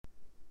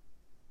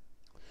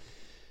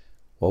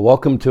Well,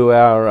 welcome to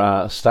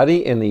our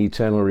study in the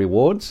Eternal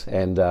Rewards,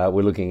 and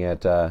we're looking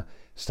at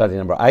study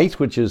number 8,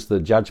 which is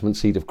the Judgment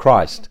Seat of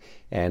Christ.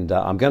 And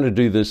I'm going to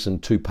do this in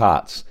two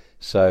parts.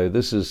 So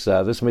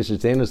this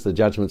message then is the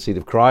Judgment Seat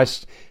of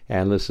Christ,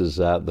 and this is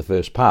the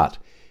first part.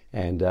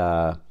 And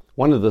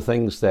one of the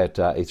things that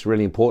it's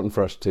really important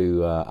for us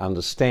to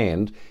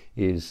understand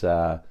is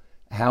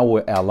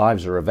how our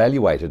lives are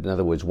evaluated. In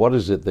other words, what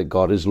is it that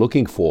God is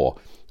looking for?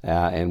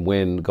 And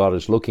when God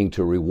is looking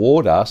to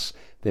reward us,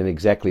 then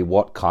exactly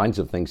what kinds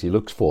of things he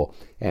looks for.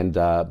 And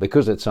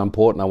because it's so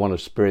important, I want to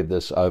spread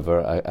this over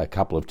a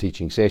couple of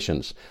teaching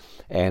sessions.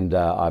 And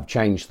I've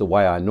changed the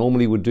way I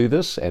normally would do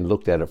this and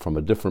looked at it from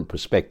a different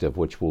perspective,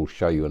 which we'll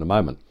show you in a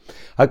moment.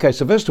 Okay,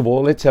 so first of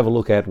all, let's have a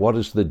look at what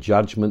is the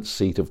judgment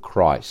seat of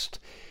Christ.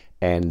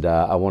 And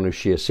I want to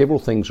share several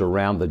things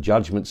around the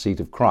judgment seat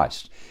of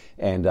Christ.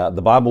 And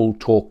the Bible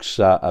talks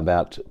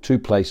about two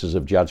places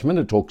of judgment.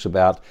 It talks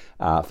about,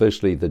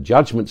 firstly, the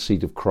judgment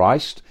seat of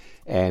Christ.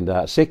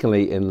 And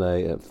secondly,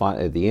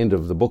 at the end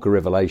of the book of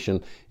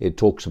Revelation, it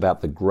talks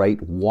about the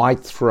great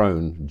white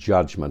throne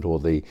judgment, or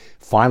the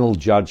final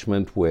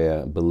judgment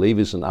where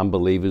believers and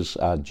unbelievers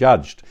are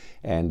judged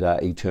and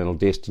eternal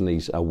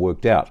destinies are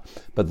worked out.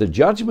 But the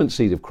judgment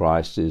seat of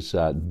Christ is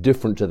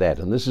different to that,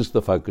 and this is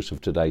the focus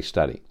of today's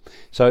study.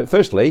 So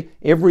firstly,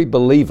 every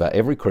believer,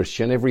 every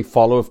Christian, every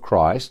follower of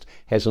Christ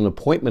has an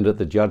appointment at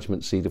the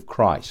judgment seat of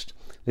Christ.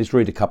 Let's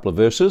read a couple of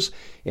verses.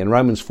 In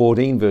Romans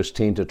 14, verse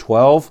 10 to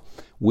 12,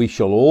 we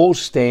shall all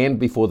stand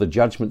before the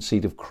judgment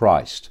seat of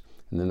Christ.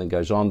 And then it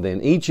goes on,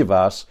 then each of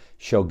us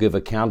shall give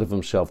account of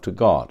himself to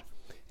God.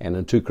 And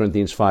in 2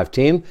 Corinthians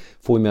 5:10,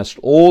 for we must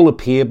all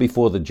appear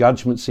before the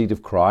judgment seat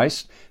of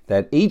Christ,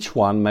 that each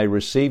one may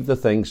receive the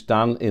things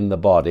done in the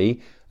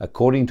body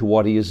according to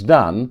what he has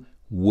done,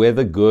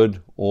 whether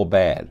good or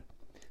bad.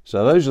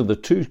 So those are the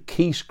two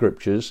key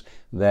scriptures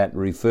that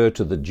refer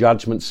to the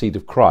judgment seat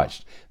of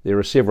Christ. There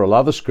are several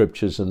other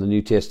scriptures in the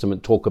New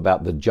Testament talk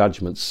about the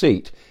judgment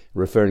seat,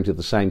 referring to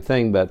the same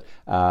thing, but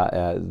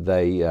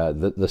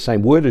the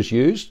same word is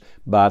used,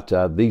 but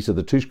these are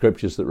the two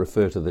scriptures that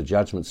refer to the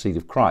judgment seat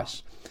of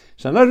Christ.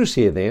 So notice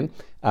here then,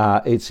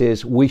 it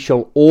says, we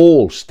shall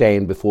all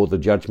stand before the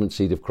judgment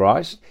seat of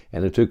Christ.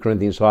 And in 2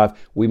 Corinthians 5,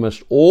 we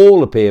must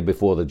all appear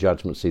before the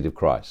judgment seat of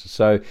Christ.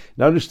 So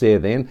notice there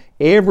then,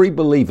 every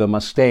believer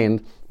must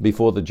stand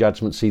before the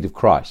judgment seat of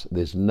Christ.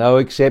 There's no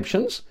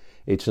exceptions.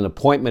 It's an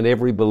appointment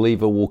every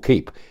believer will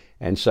keep.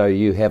 And so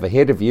you have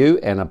ahead of you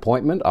an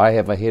appointment. I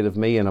have ahead of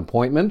me an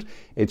appointment.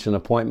 It's an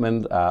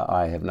appointment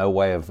I have no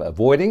way of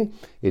avoiding.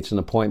 It's an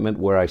appointment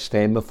where I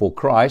stand before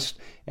Christ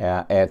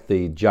at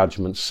the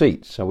judgment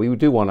seat. So we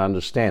do want to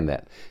understand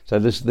that. So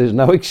there's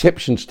no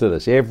exceptions to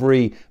this.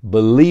 Every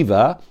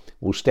believer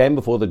will stand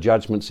before the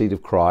judgment seat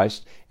of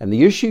Christ. And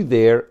the issue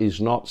there is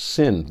not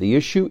sin. The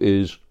issue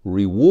is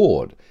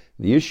reward.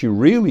 The issue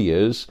really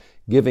is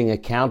giving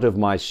account of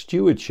my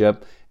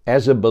stewardship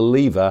as a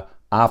believer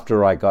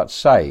after I got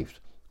saved.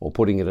 Or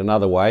putting it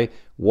another way,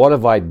 what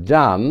have I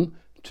done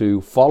to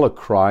follow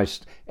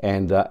Christ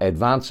and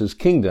advance his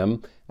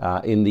kingdom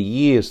in the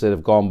years that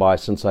have gone by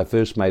since I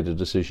first made a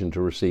decision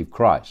to receive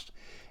Christ?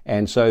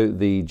 And so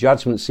the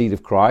judgment seat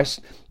of Christ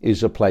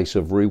is a place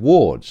of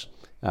rewards.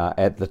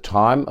 At the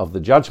time of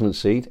the judgment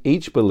seat,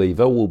 each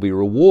believer will be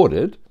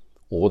rewarded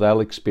or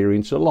they'll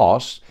experience a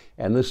loss,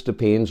 and this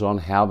depends on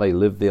how they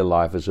live their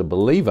life as a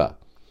believer.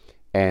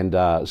 And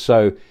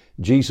so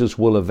Jesus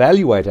will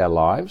evaluate our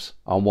lives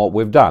on what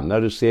we've done.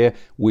 Notice there,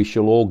 we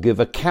shall all give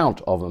account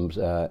of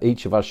him.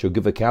 Each of us shall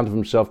give account of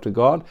himself to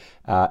God.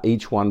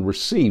 Each one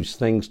receives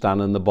things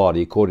done in the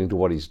body according to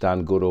what he's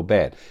done, good or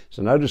bad.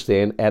 So notice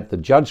then, at the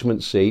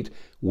judgment seat,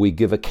 we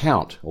give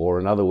account, or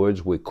in other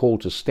words, we're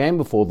called to stand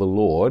before the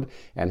Lord,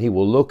 and he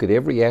will look at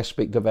every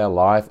aspect of our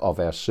life, of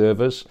our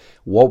service,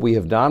 what we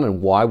have done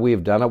and why we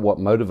have done it, what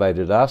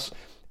motivated us.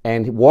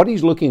 And what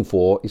he's looking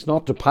for is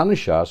not to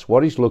punish us.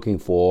 What he's looking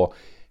for,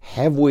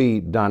 have we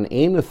done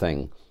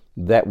anything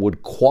that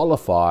would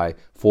qualify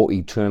for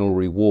eternal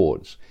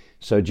rewards?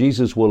 So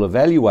Jesus will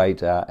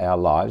evaluate our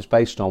lives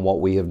based on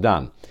what we have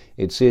done.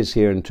 It says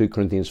here in 2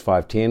 Corinthians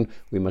 5:10,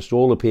 we must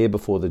all appear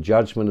before the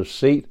judgment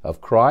seat of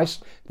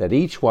Christ, that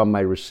each one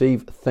may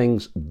receive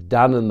things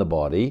done in the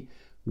body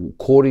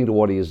according to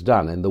what he has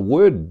done. And the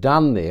word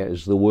done there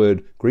is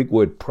the Greek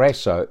word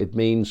prasso. It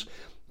means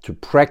to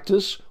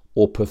practice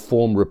or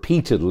perform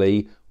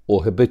repeatedly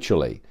or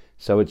habitually.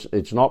 So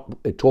it's not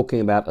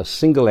talking about a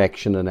single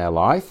action in our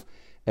life.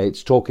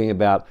 It's talking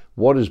about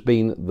what has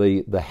been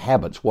the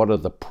habits, what are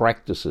the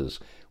practices,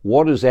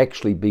 what has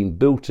actually been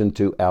built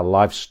into our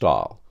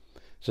lifestyle.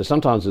 So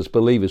sometimes as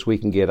believers we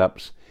can get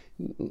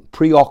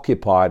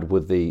preoccupied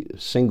with the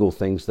single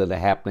things that are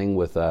happening,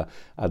 with a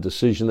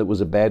decision that was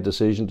a bad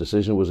decision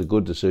was a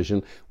good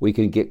decision. We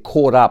can get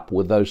caught up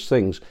with those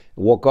things.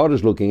 What God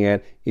is looking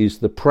at is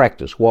the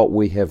practice, what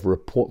we have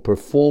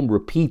performed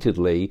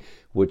repeatedly,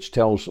 which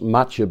tells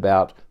much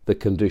about the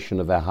condition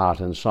of our heart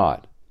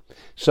inside.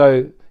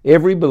 So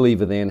every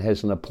believer then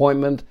has an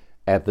appointment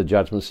at the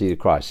judgment seat of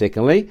Christ.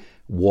 Secondly,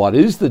 what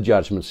is the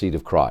judgment seat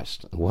of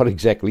Christ? What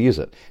exactly is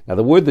it? Now,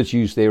 the word that's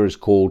used there is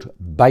called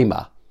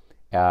bema,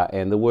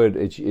 and the word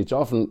it's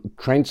often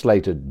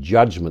translated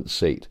judgment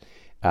seat,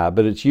 but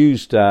it's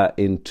used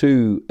in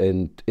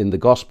the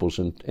Gospels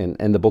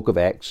and the book of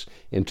Acts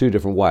in two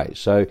different ways.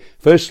 So,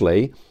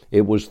 firstly,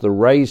 it was the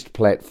raised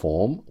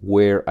platform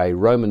where a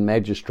Roman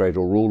magistrate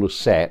or ruler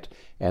sat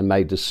and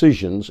made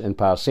decisions and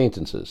passed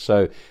sentences.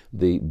 So,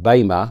 the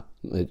bema,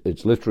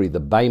 it's literally the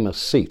bema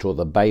seat or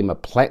the bema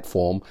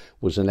platform,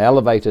 was an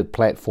elevated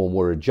platform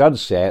where a judge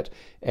sat,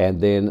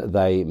 and then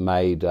they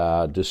made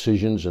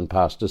decisions and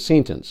passed a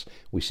sentence.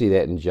 We see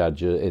that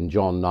in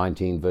John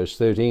 19 verse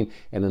 13,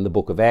 and in the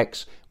book of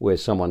Acts where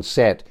someone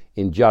sat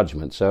in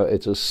judgment. So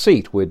it's a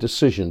seat where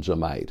decisions are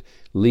made,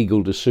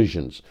 legal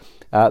decisions.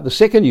 The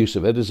second use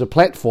of it is a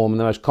platform, and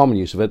the most common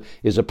use of it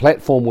is a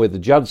platform where the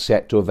judge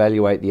sat to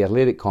evaluate the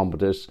athletic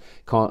contests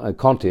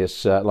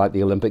like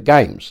the Olympic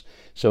Games.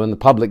 So in the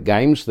public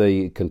games,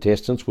 the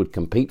contestants would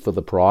compete for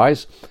the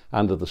prize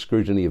under the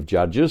scrutiny of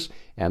judges,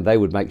 and they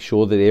would make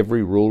sure that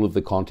every rule of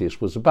the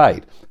contest was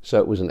obeyed. So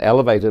it was an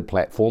elevated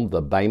platform,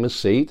 the bema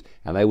seat,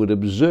 and they would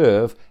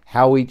observe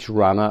how each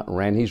runner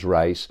ran his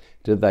race.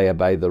 Did they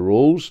obey the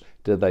rules?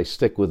 Did they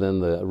stick within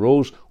the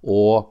rules?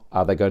 Or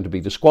are they going to be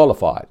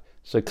disqualified?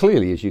 So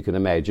clearly, as you can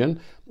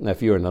imagine,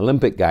 if you're in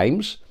Olympic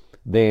Games,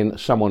 then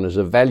someone is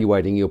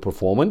evaluating your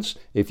performance.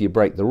 If you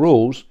break the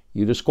rules,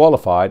 you're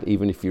disqualified,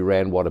 even if you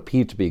ran what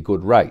appeared to be a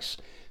good race.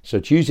 So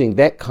it's using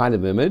that kind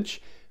of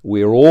image.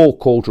 We're all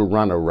called to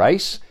run a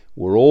race.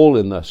 We're all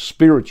in a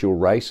spiritual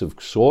race of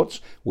sorts.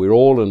 We're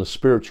all in a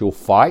spiritual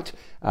fight.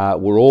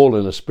 We're all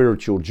in a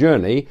spiritual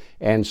journey.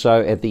 And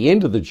so at the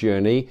end of the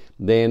journey,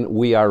 then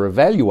we are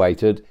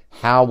evaluated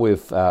how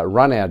we've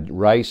run our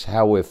race,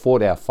 how we've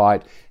fought our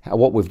fight,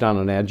 what we've done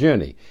on our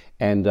journey.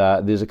 And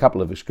there's a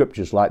couple of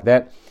scriptures like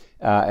that.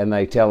 And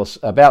they tell us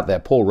about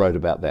that. Paul wrote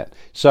about that.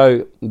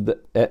 So in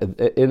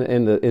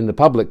the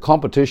public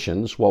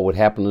competitions, what would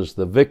happen is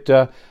the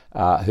victor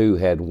who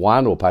had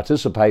won or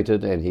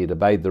participated and he'd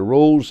obeyed the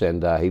rules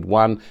and he'd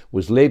won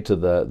was led to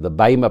the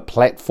bema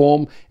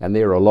platform, and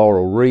there a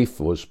laurel wreath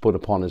was put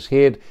upon his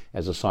head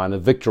as a sign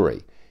of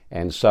victory.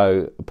 And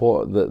so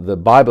the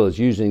Bible is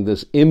using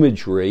this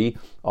imagery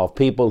of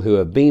people who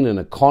have been in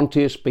a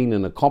contest, been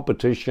in a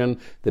competition,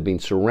 they've been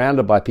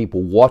surrounded by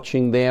people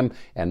watching them,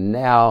 and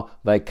now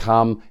they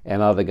come,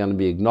 and are they going to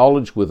be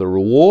acknowledged with a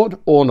reward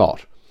or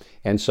not?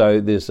 And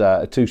so there's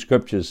two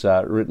scriptures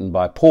written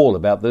by Paul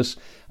about this.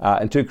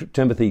 In 2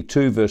 Timothy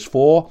 2 verse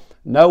 4,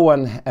 no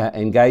one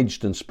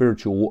engaged in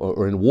spiritual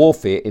or in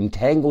warfare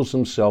entangles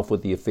himself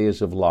with the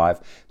affairs of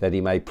life, that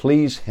he may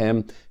please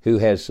him who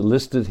has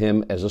listed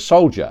him as a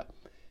soldier.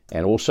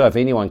 And also, if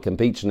anyone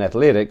competes in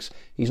athletics,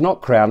 he's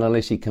not crowned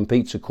unless he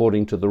competes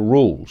according to the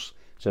rules.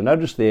 So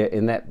notice there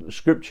in that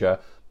scripture,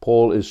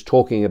 Paul is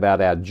talking about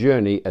our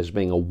journey as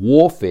being a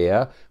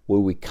warfare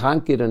where we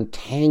can't get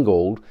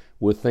entangled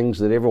with things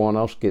that everyone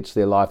else gets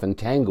their life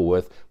entangled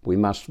with. We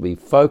must be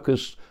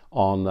focused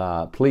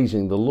on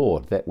pleasing the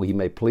Lord, that we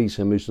may please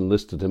him who's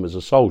enlisted him as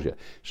a soldier.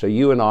 So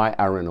you and I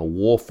are in a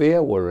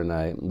warfare.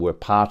 We're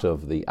part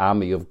of the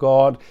army of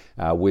God.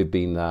 We've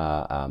been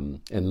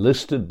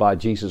enlisted by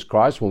Jesus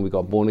Christ when we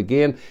got born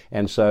again,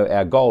 and so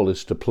our goal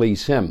is to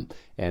please him.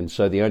 And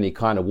so the only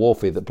kind of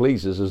warfare that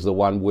pleases is the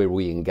one where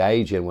we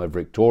engage and we're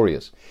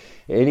victorious.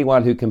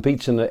 Anyone who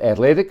competes in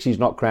athletics, he's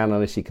not crowned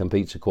unless he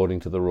competes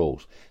according to the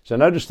rules. So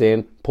notice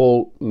then,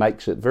 Paul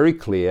makes it very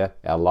clear,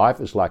 our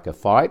life is like a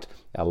fight,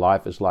 our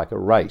life is like a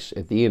race.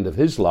 At the end of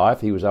his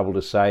life, he was able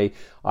to say,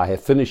 I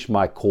have finished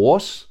my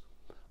course,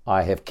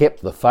 I have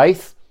kept the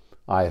faith,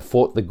 I have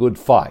fought the good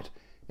fight,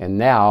 and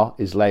now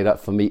is laid up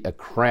for me a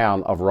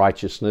crown of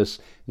righteousness,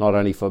 not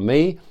only for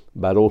me,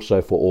 but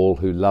also for all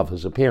who love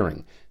his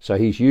appearing. So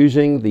he's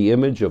using the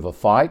image of a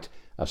fight,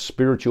 a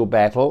spiritual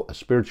battle, a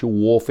spiritual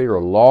warfare,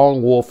 a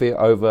long warfare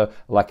over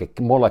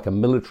more like a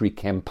military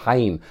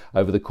campaign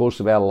over the course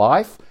of our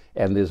life,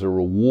 and there's a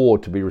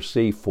reward to be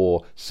received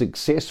for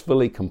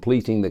successfully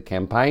completing the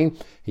campaign.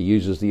 He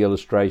uses the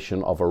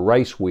illustration of a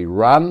race we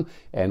run,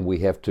 and we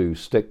have to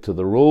stick to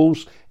the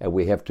rules, and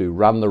we have to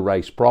run the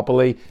race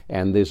properly,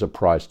 and there's a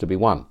prize to be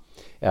won.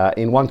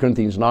 In 1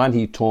 Corinthians 9,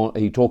 he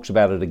talks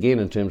about it again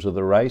in terms of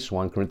the race,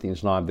 1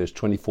 Corinthians 9 verse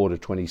 24 to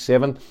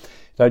 27.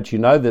 Don't you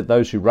know that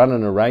those who run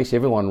in a race,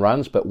 everyone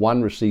runs, but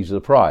one receives the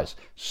prize?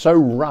 So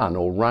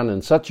run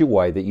in such a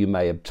way that you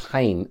may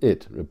obtain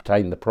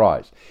the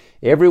prize.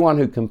 Everyone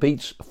who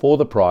competes for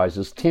the prize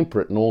is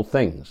temperate in all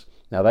things.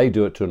 Now they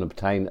do it to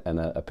obtain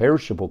a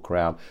perishable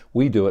crown.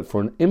 We do it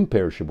for an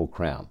imperishable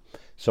crown.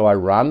 So I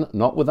run,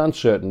 not with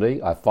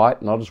uncertainty. I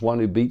fight, not as one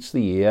who beats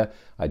the air.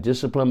 I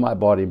discipline my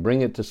body and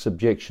bring it to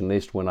subjection,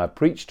 lest when I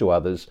preach to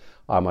others,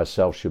 I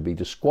myself should be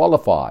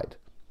disqualified.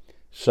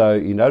 So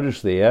you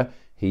notice there,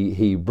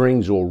 he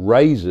brings or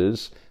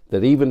raises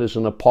that even as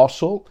an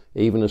apostle,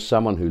 even as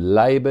someone who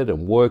labored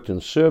and worked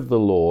and served the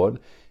Lord,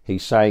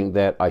 he's saying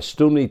that I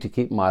still need to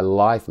keep my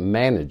life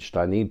managed.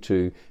 I need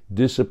to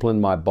discipline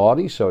my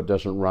body so it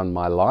doesn't run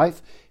my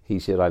life. he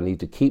said, I need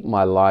to keep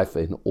my life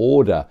in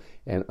order.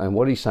 And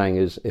what he's saying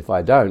is, if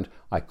I don't,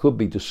 I could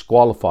be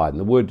disqualified. And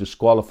the word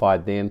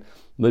disqualified then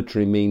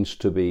literally means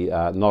to be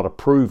not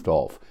approved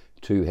of,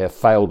 to have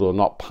failed or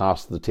not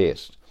passed the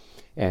test.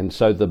 And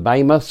so the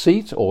Bema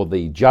seat, or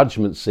the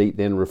judgment seat,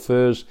 then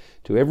refers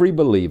to every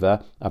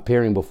believer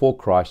appearing before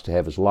Christ to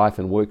have his life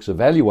and works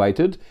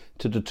evaluated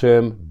to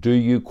determine, do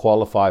you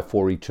qualify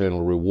for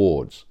eternal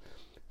rewards?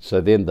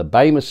 So then the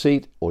Bema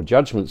seat, or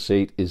judgment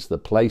seat, is the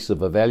place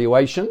of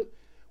evaluation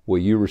where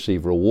you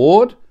receive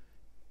reward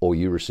or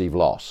you receive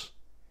loss.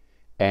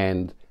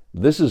 And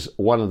this is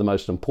one of the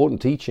most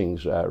important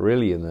teachings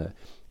really in the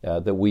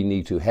that we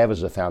need to have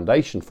as a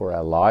foundation for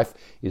our life,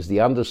 is the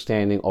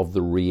understanding of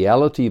the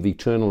reality of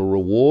eternal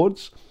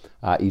rewards,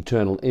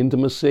 eternal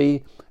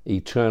intimacy,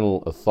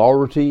 eternal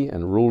authority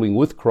and ruling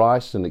with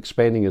Christ and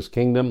expanding his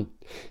kingdom,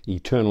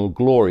 eternal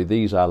glory.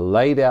 These are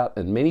laid out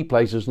in many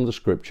places in the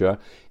scripture,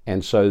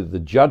 and so the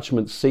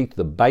judgment seat,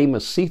 the Bema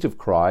seat of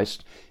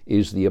Christ,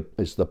 is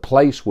the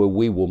place where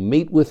we will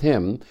meet with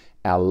him.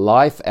 Our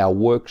life, our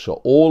works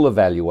are all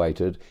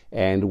evaluated,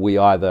 and we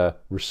either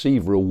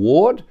receive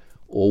reward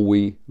or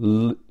we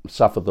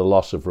suffer the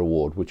loss of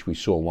reward, which we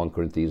saw in 1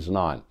 Corinthians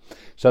 9.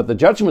 So at the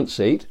judgment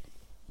seat,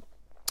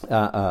 in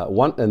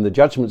the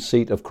judgment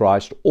seat of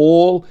Christ,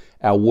 all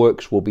our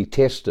works will be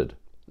tested.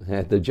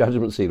 At the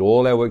judgment seat,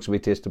 all our works will be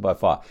tested by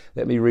fire.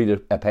 Let me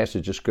read a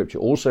passage of scripture,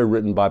 also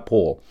written by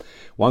Paul.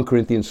 1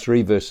 Corinthians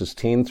 3, verses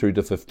 10 through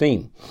to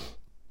 15.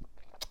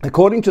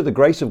 According to the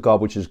grace of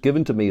God which is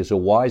given to me as a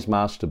wise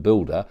master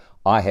builder,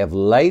 I have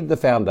laid the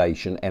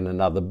foundation and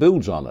another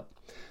builds on it.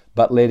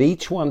 But let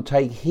each one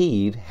take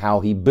heed how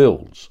he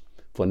builds.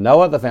 For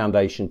no other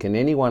foundation can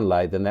anyone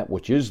lay than that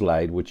which is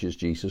laid, which is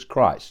Jesus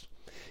Christ.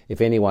 If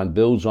anyone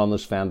builds on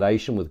this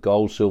foundation with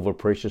gold, silver,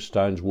 precious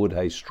stones, wood,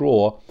 hay,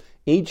 straw,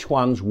 each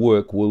one's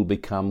work will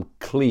become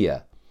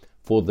clear.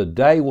 For the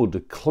day will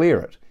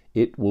declare it.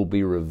 It will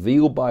be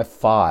revealed by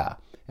fire,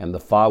 and the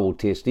fire will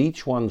test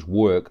each one's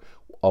work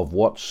of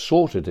what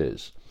sort it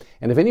is.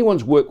 And if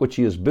anyone's work which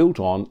he has built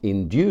on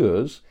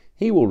endures,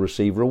 he will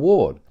receive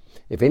reward.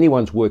 If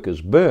anyone's work is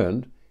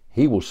burned,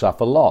 he will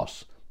suffer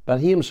loss, but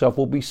he himself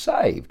will be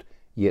saved,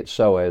 yet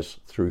so as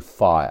through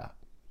fire.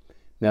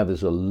 Now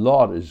there's a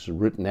lot is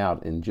written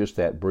out in just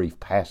that brief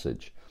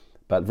passage,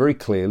 but very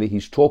clearly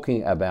he's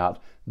talking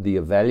about the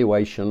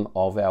evaluation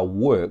of our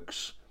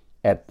works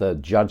at the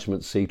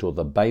judgment seat, or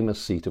the Bema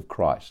seat of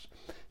Christ.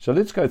 So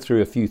let's go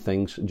through a few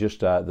things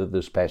just that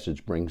this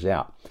passage brings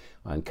out.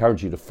 I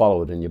encourage you to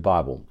follow it in your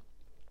Bible.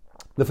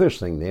 The first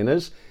thing then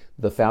is,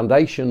 the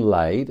foundation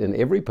laid in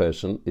every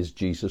person is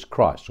Jesus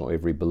Christ, or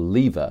every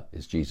believer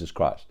is Jesus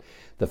Christ.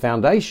 The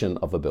foundation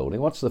of a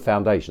building, what's the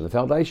foundation? The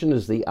foundation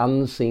is the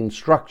unseen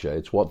structure.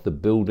 It's what the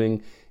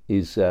building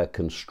is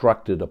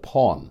constructed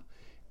upon.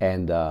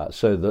 And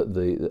so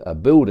a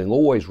building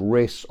always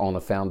rests on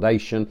a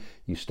foundation.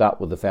 You start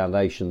with the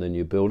foundation, then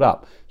you build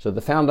up. So the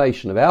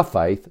foundation of our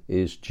faith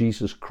is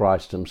Jesus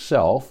Christ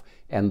himself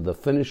and the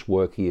finished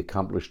work he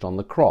accomplished on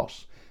the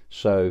cross.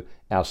 So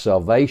our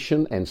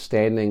salvation and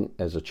standing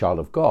as a child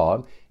of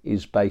God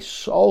is based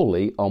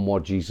solely on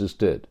what Jesus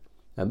did.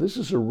 Now this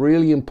is a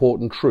really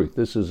important truth.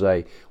 This is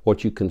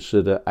what you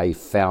consider a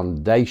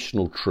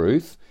foundational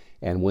truth.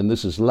 And when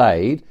this is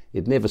laid,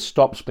 it never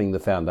stops being the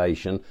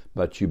foundation,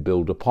 but you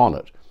build upon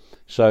it.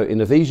 So in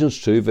Ephesians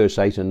 2, verse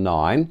 8 and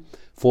 9,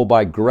 for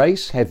by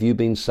grace have you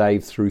been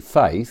saved through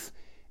faith,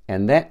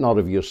 and that not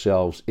of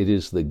yourselves, it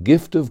is the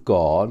gift of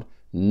God,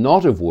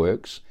 not of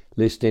works,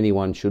 lest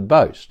anyone should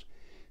boast.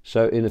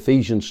 So in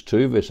Ephesians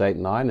 2, verse 8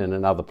 and 9, and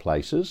in other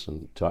places,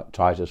 and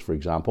Titus, for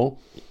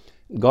example,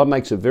 God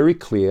makes it very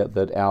clear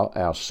that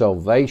our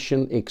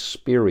salvation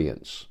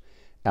experience,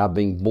 our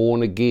being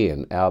born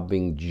again, our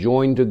being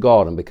joined to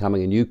God and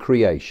becoming a new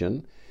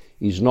creation,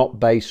 is not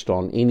based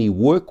on any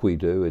work we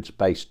do. It's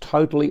based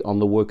totally on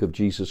the work of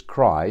Jesus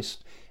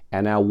Christ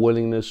and our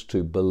willingness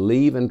to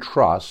believe and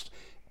trust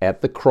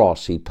at the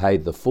cross. He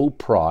paid the full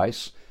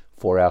price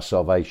for our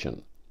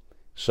salvation.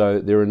 So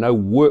there are no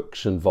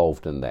works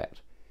involved in that.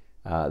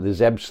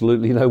 There's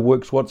absolutely no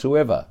works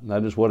whatsoever.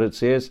 Notice what it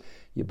says.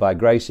 By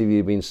grace have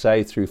you been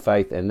saved through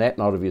faith, and that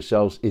not of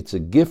yourselves. It's a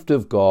gift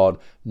of God,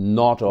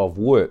 not of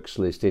works,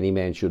 lest any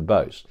man should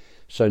boast.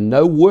 So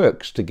no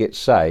works to get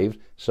saved.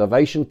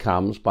 Salvation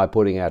comes by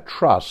putting our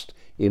trust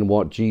in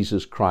what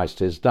Jesus Christ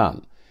has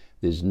done.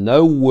 There's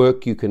no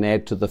work you can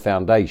add to the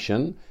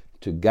foundation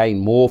to gain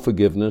more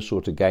forgiveness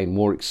or to gain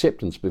more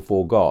acceptance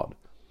before God.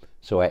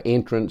 So our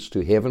entrance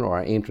to heaven, or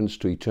our entrance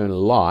to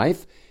eternal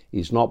life,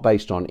 is not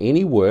based on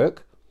any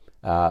work.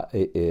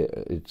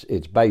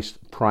 It's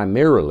based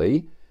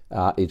primarily,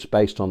 it's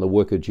based on the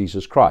work of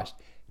Jesus Christ.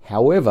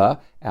 However,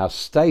 our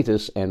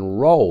status and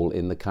role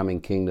in the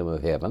coming kingdom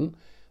of heaven,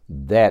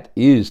 that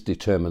is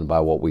determined by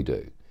what we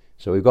do.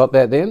 So we've got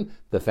that then.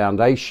 The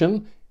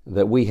foundation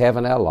that we have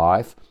in our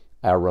life,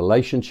 our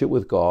relationship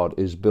with God,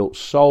 is built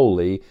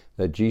solely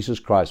that Jesus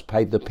Christ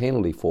paid the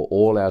penalty for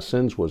all our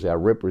sins, was our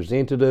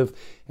representative,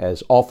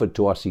 has offered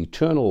to us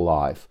eternal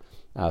life,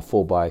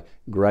 for by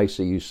grace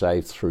are you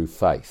saved through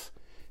faith.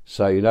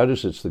 So you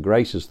notice it's the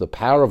grace, is the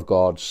power of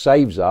God,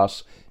 saves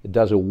us. It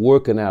does a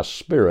work in our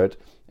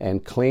spirit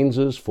and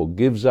cleanses,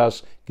 forgives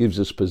us, gives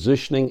us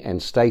positioning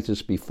and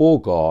status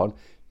before God.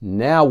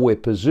 Now we're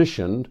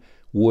positioned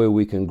where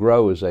we can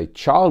grow as a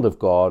child of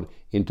God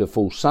into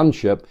full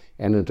sonship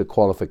and into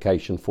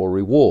qualification for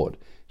reward.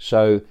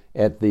 So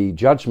at the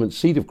judgment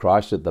seat of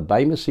Christ, at the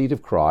Bema seat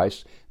of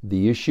Christ,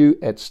 the issue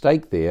at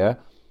stake there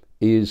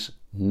is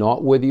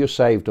not whether you're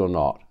saved or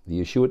not. The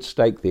issue at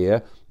stake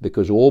there,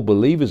 because all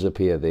believers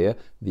appear there,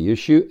 the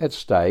issue at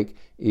stake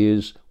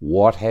is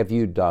what have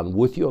you done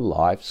with your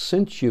life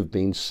since you've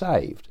been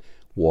saved?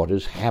 What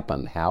has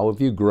happened? How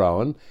have you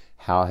grown?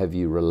 How have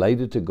you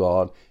related to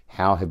God?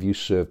 How have you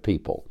served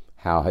people?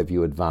 How have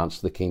you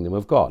advanced the kingdom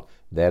of God?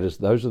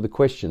 Those are the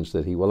questions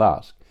that he will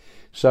ask.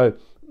 So,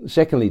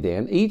 secondly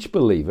then, each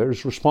believer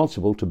is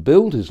responsible to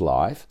build his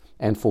life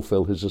and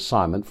fulfill his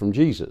assignment from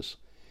Jesus.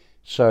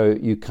 So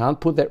you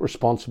can't put that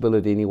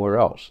responsibility anywhere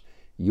else.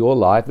 Your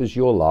life is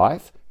your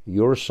life.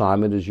 Your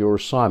assignment is your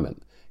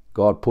assignment.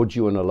 God put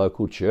you in a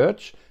local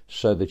church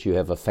so that you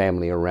have a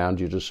family around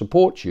you to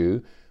support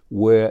you,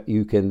 where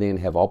you can then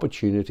have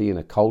opportunity in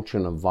a culture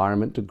and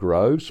environment to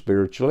grow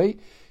spiritually.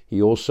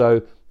 He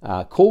also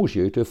calls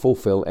you to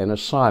fulfill an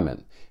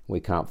assignment. We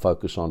can't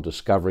focus on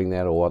discovering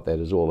that or what that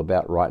is all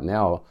about right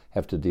now. I'll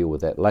have to deal with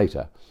that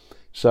later.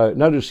 So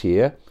notice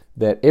here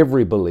that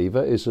every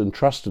believer is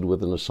entrusted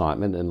with an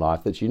assignment in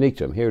life that's unique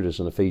to him. Here it is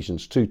in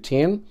Ephesians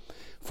 2:10.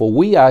 For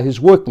we are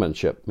his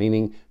workmanship,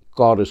 meaning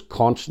God is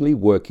constantly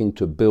working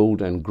to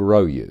build and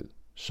grow you.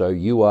 So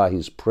you are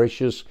his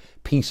precious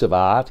piece of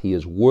art. He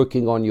is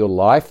working on your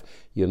life.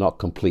 You're not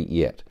complete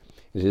yet.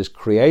 It is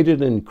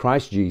created in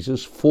Christ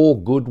Jesus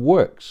for good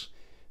works.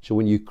 So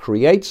when you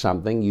create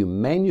something, you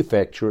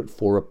manufacture it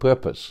for a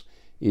purpose.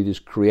 It is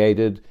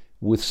created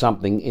with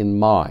something in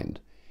mind.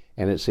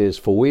 And it says,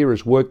 for we are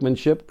his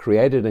workmanship,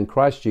 created in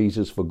Christ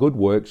Jesus for good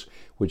works,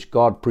 which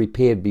God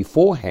prepared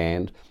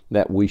beforehand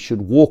that we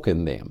should walk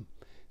in them.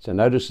 So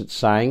notice it's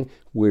saying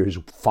we're his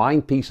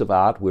fine piece of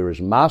art, we're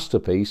his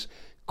masterpiece,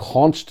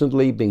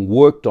 constantly being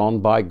worked on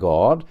by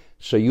God.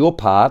 So your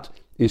part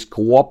is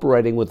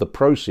cooperating with the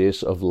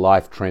process of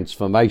life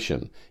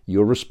transformation.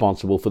 You're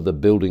responsible for the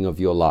building of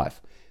your life.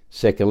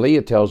 Secondly,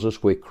 it tells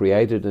us we're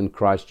created in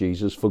Christ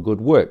Jesus for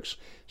good works.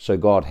 So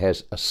God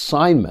has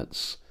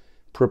assignments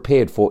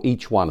prepared for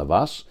each one of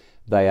us.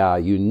 They are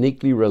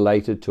uniquely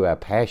related to our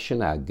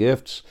passion, our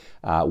gifts,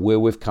 where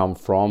we've come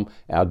from,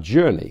 our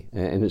journey.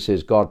 And it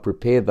says God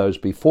prepared those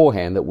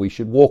beforehand that we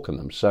should walk in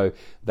them. So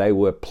they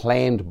were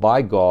planned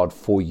by God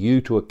for you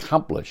to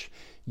accomplish.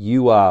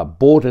 You are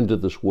brought into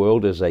this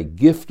world as a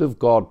gift of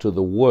God to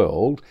the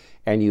world,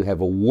 and you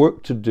have a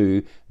work to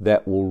do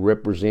that will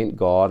represent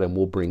God and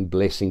will bring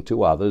blessing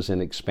to others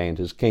and expand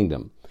his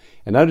kingdom.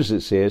 And notice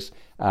it says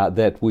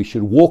that we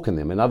should walk in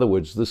them. In other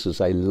words, this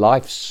is a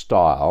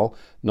lifestyle,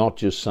 not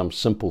just some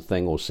simple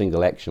thing or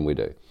single action we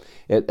do.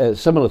 A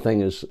similar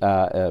thing is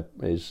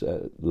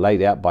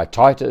laid out by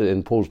Titus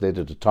in Paul's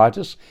letter to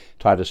Titus,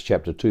 Titus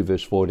chapter 2,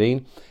 verse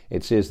 14.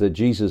 It says that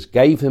Jesus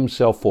gave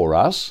himself for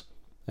us,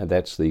 and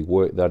that's the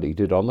work that he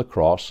did on the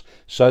cross,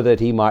 so that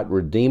he might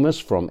redeem us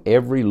from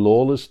every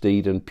lawless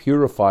deed and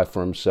purify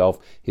for himself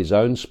his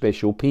own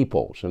special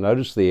people. So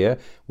notice there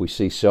we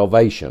see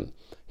salvation.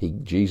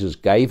 Jesus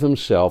gave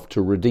himself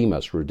to redeem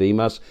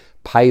us,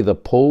 pay the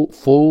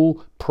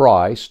full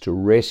price to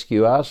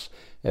rescue us,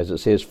 as it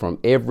says, from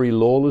every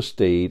lawless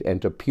deed,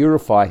 and to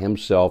purify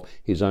himself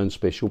his own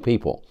special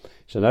people.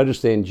 So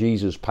notice then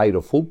Jesus paid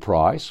a full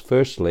price,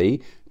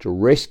 firstly, to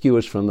rescue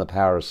us from the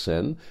power of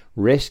sin,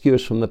 rescue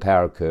us from the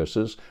power of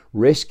curses,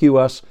 rescue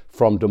us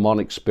from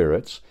demonic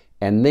spirits,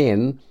 and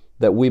then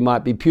that we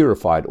might be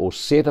purified or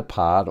set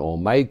apart or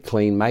made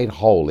clean, made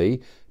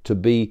holy, to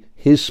be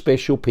his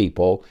special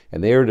people.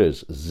 And there it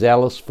is,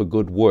 zealous for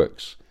good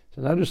works.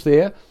 So notice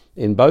there,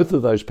 in both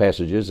of those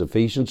passages,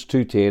 Ephesians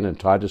 2:10 and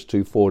Titus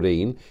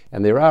 2:14,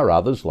 and there are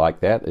others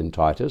like that in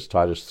Titus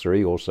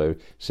 3 also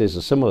says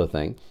a similar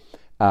thing,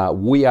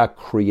 we are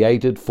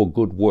created for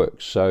good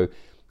works. So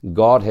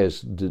God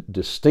has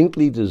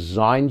distinctly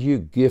designed you,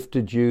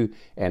 gifted you,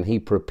 and he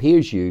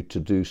prepares you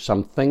to do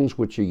some things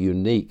which are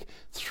unique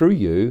through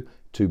you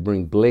to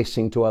bring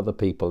blessing to other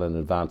people and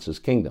advance his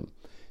kingdom.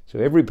 So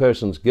every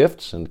person's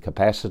gifts and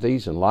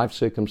capacities and life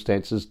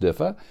circumstances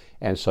differ,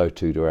 and so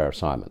too do our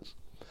assignments.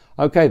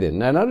 Okay then,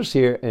 now notice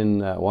here in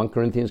 1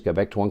 Corinthians, go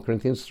back to 1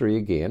 Corinthians 3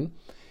 again,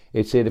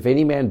 it said, if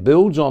any man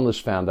builds on this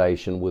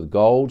foundation with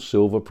gold,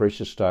 silver,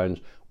 precious stones,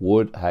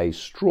 wood, hay,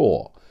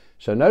 straw.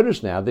 So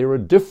notice now there are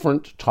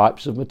different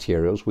types of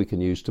materials we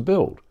can use to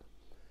build.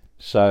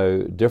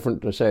 So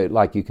different, say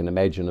like you can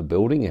imagine a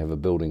building, you have a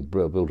building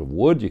built of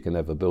wood, you can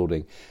have a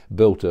building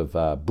built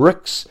of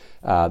bricks.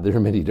 There are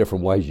many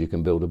different ways you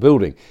can build a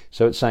building.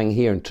 So it's saying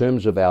here in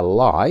terms of our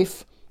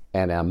life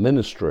and our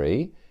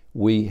ministry,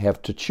 we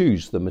have to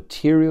choose the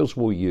materials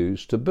we'll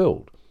use to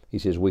build. He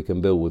says we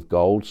can build with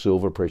gold,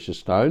 silver, precious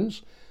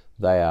stones.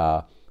 They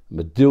are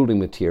building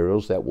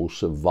materials that will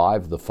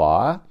survive the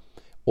fire.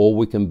 Or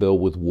we can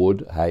build with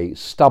wood, hay,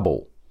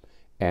 stubble.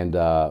 and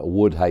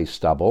wood, hay,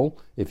 stubble,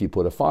 if you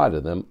put a fire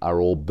to them, are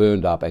all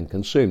burned up and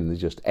consumed.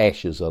 There's just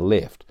ashes are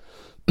left.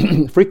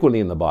 Frequently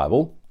in the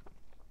Bible,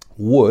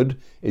 wood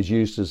is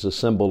used as a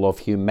symbol of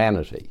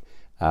humanity.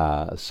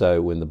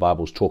 So when the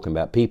Bible's talking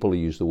about people who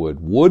use the word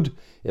wood,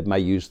 it may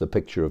use the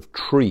picture of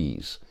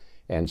trees.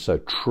 And so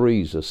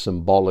trees are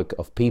symbolic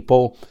of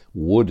people,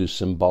 wood is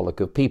symbolic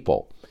of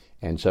people.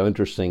 And so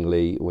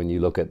interestingly, when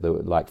you look at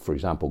for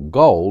example,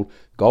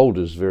 gold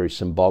is very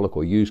symbolic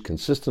or used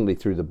consistently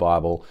through the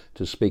Bible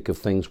to speak of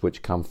things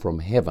which come from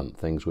heaven,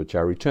 things which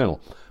are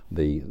eternal.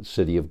 The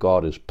city of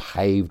God is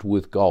paved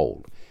with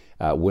gold.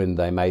 When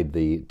they made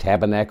the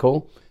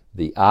tabernacle,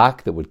 the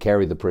ark that would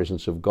carry the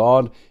presence of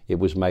God, it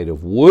was made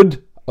of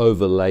wood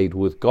overlaid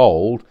with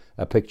gold,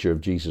 a picture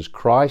of Jesus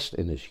Christ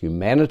in his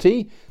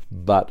humanity,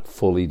 but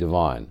fully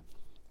divine.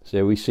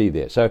 So we see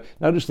there. So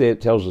notice there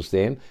it tells us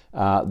then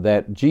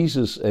that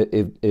Jesus,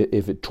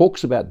 if it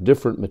talks about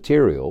different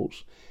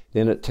materials,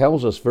 then it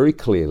tells us very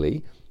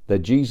clearly that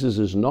Jesus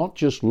is not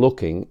just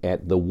looking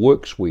at the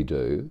works we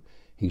do,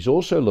 he's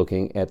also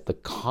looking at the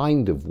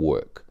kind of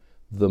work,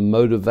 the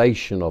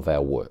motivation of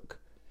our work.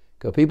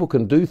 Because people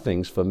can do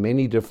things for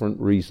many different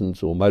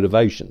reasons or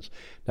motivations.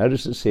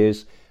 Notice it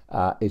says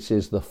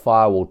the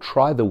fire will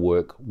try the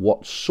work,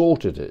 what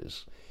sort it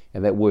is.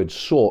 And that word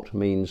sort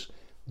means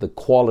the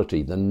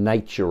quality, the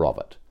nature of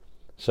it.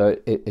 So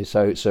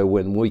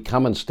when we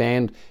come and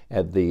stand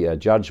at the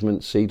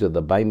judgment seat or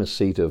the Bema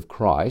seat of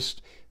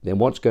Christ, then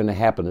what's going to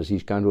happen is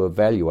he's going to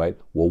evaluate,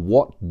 well,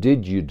 what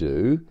did you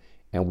do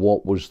and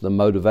what was the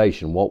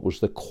motivation? What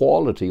was the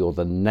quality or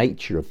the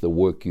nature of the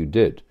work you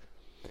did?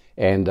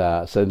 And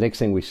so the next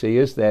thing we see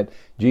is that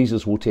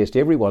Jesus will test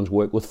everyone's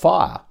work with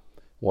fire.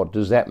 What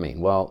does that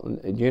mean? Well,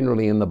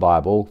 generally in the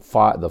Bible,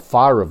 the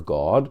fire of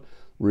God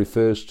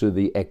refers to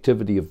the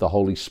activity of the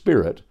Holy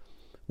Spirit,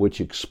 which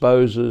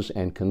exposes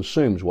and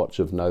consumes what's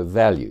of no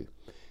value.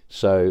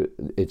 So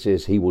it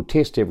says he will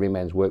test every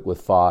man's work with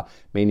fire,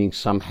 meaning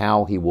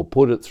somehow he will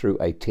put it through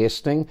a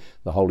testing.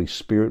 The Holy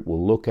Spirit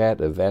will look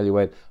at,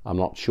 evaluate. I'm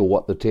not sure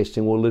what the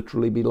testing will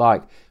literally be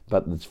like,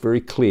 but it's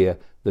very clear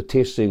the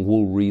testing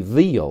will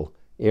reveal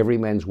every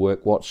man's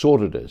work, what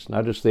sort it is.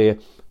 Notice there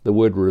the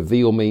word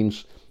reveal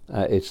means,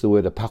 it's the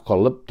word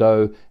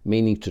apocalypto,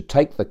 meaning to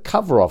take the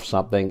cover off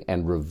something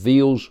and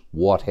reveals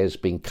what has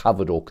been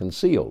covered or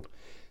concealed.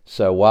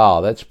 So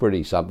wow, that's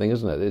pretty something,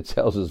 isn't it? It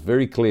tells us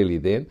very clearly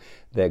then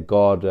that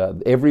God,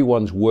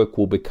 everyone's work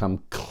will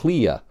become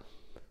clear.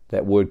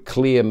 That word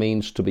clear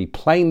means to be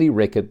plainly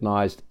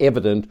recognized,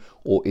 evident,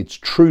 or its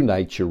true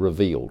nature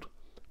revealed.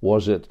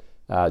 Was it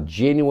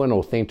genuine,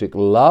 authentic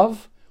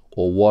love,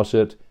 or was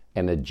it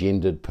an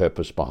agendaed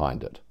purpose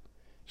behind it?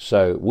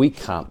 So we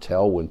can't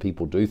tell when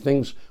people do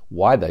things,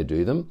 why they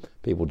do them.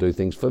 People do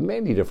things for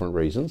many different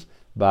reasons,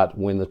 but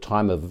when the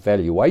time of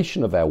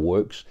evaluation of our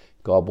works,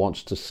 God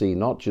wants to see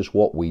not just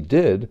what we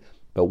did,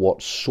 but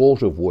what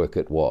sort of work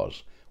it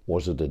was.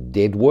 Was it a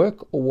dead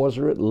work or was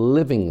it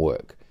living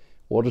work?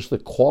 What is the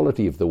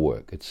quality of the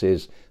work? It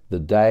says the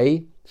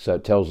day, so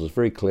it tells us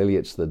very clearly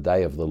it's the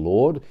day of the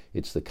Lord,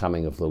 it's the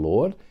coming of the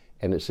Lord,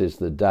 and it says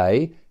the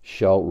day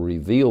shall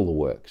reveal the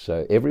work.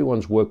 So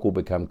everyone's work will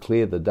become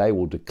clear, the day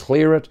will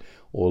declare it,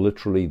 or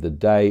literally the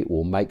day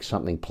will make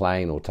something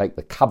plain or take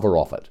the cover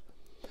off it.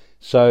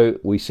 So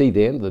we see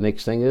then, the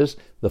next thing is,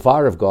 the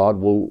fire of God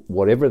will,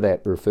 whatever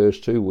that refers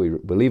to, we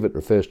believe it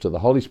refers to the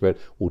Holy Spirit,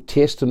 will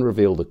test and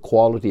reveal the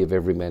quality of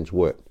every man's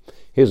work.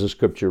 Here's a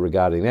scripture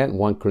regarding that in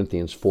 1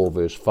 Corinthians 4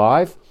 verse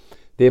 5.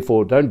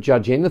 Therefore don't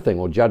judge anything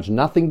or judge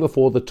nothing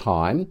before the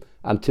time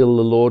until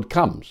the Lord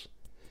comes,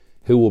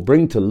 who will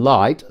bring to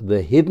light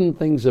the hidden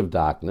things of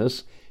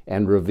darkness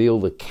and reveal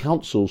the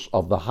counsels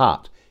of the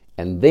heart.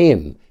 And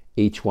then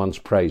each one's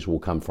praise will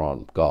come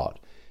from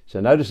God. So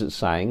notice it's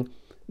saying,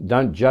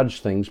 don't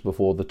judge things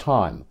before the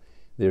time.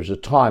 There's a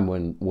time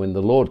when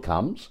the Lord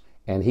comes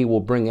and he will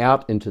bring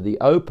out into the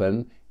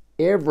open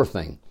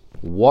everything,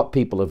 what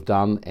people have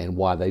done and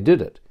why they did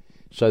it.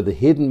 So the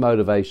hidden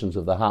motivations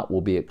of the heart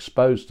will be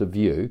exposed to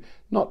view,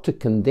 not to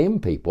condemn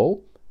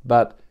people,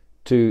 but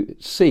to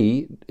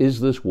see,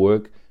 is this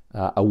work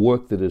a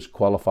work that is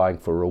qualifying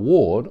for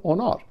reward or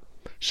not?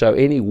 So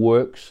any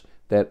works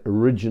that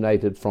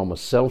originated from a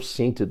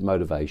self-centered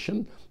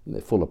motivation, they're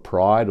full of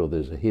pride or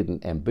there's a hidden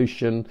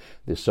ambition,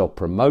 there's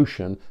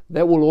self-promotion,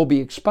 that will all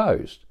be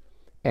exposed.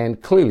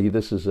 And clearly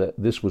this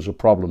was a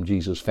problem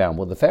Jesus found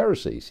with the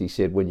Pharisees. He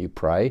said, when you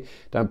pray,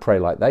 don't pray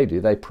like they do,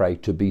 they pray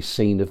to be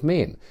seen of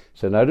men.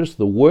 So notice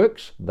the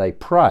works, they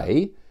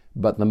pray,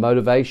 but the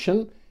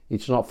motivation,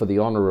 it's not for the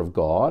honor of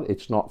God,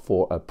 it's not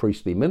for a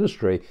priestly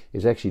ministry,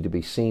 it's actually to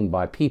be seen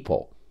by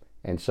people.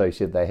 And so he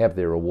said they have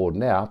their reward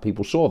now,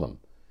 people saw them.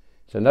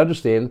 So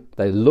notice then,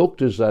 they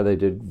looked as though they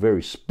did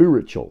very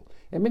spiritual.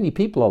 And many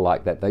people are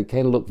like that. They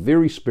can look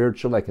very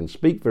spiritual, they can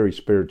speak very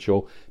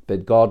spiritual,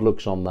 but God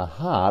looks on the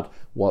heart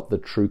what the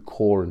true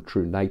core and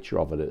true nature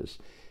of it is.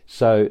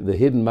 So the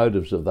hidden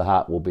motives of the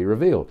heart will be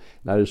revealed.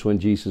 Notice when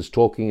Jesus is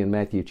talking in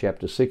Matthew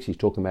chapter 6, he's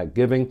talking about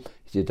giving.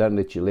 He said, don't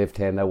let your left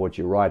hand know what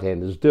your right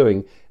hand is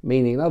doing.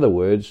 Meaning, in other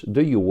words,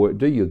 do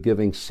your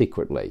giving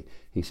secretly.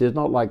 He says,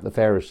 not like the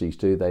Pharisees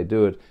do. They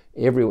do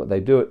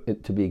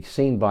it to be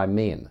seen by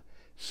men.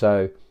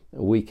 So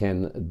we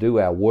can do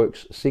our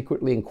works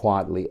secretly and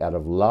quietly out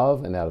of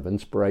love and out of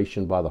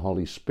inspiration by the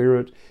Holy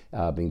Spirit,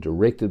 being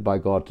directed by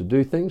God to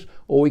do things,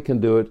 or we can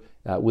do it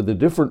with a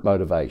different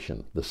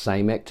motivation. The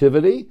same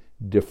activity,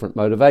 different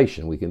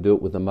motivation. We can do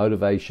it with a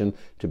motivation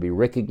to be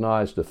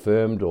recognized,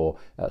 affirmed, or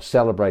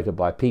celebrated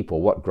by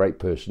people. What great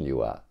person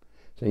you are.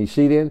 So you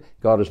see then,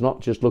 God is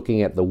not just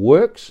looking at the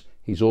works,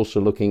 he's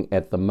also looking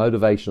at the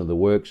motivation of the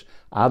works.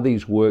 Are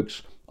these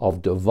works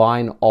of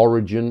divine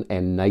origin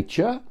and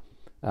nature?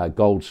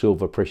 Gold,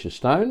 silver, precious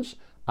stones?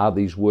 Are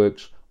these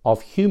works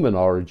of human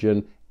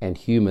origin and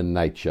human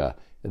nature?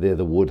 They're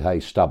the wood, hay,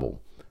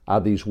 stubble. Are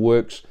these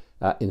works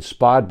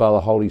inspired by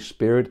the Holy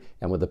Spirit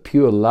and with a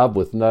pure love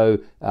with no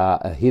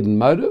hidden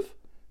motive?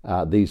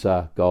 These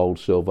are gold,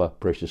 silver,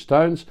 precious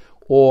stones.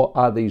 Or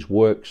are these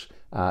works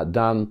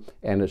done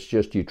and it's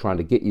just you trying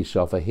to get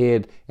yourself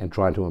ahead and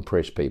trying to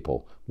impress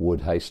people?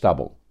 Wood, hay,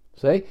 stubble.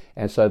 See?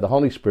 And so the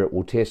Holy Spirit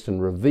will test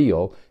and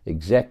reveal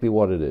exactly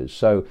what it is.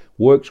 So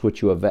works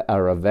which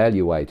are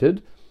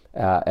evaluated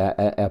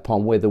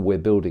upon whether we're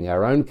building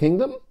our own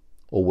kingdom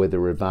or whether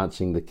we're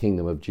advancing the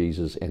kingdom of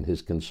Jesus and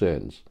his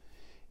concerns.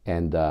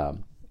 And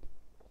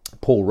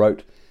Paul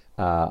wrote,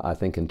 I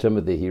think in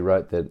Timothy, he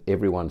wrote that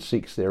everyone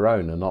seeks their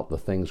own and not the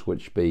things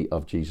which be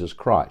of Jesus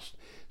Christ.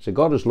 So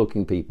God is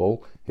looking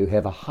people who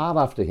have a heart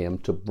after him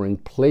to bring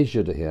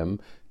pleasure to him,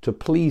 to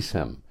please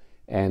him.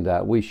 And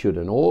we should,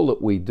 in all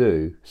that we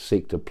do,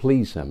 seek to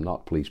please him,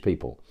 not please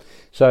people.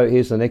 So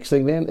here's the next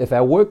thing then. If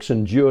our works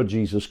endure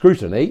Jesus'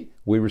 scrutiny,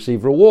 we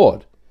receive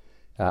reward.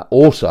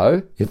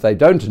 Also, if they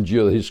don't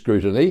endure his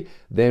scrutiny,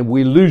 then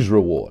we lose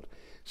reward.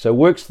 So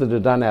works that are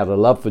done out of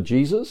love for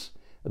Jesus,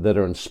 that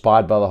are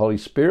inspired by the Holy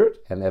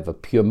Spirit and have a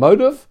pure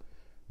motive,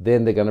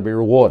 then they're going to be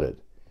rewarded.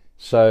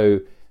 So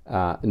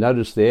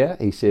notice there,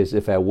 he says,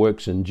 if our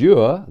works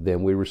endure,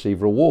 then we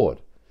receive reward.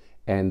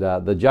 And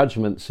the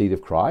judgment seat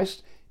of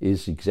Christ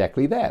is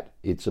exactly that.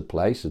 It's a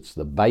place, it's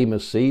the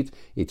Bema seat,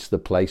 it's the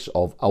place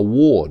of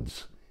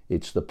awards.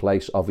 It's the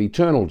place of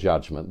eternal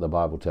judgment, the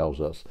Bible tells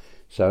us.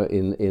 So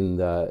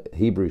in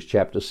Hebrews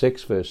chapter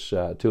 6, verse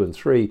 2 and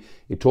 3,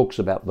 it talks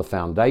about the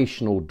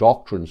foundational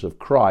doctrines of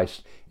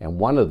Christ, and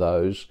one of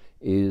those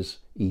is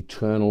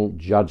eternal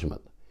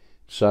judgment.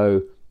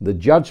 So the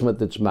judgment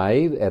that's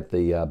made at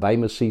the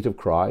Bema seat of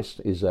Christ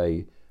is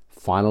a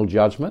final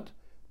judgment.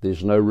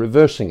 There's no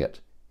reversing it.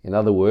 In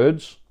other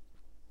words,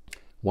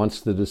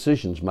 once the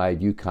decision's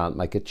made, you can't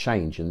make a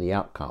change in the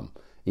outcome.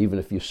 Even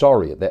if you're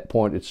sorry, at that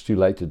point, it's too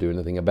late to do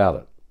anything about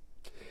it.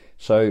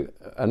 So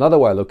another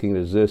way of looking at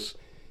it is this.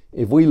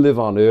 If we live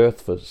on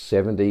earth for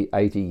 70,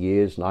 80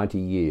 years, 90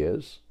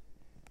 years,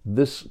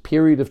 this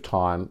period of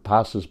time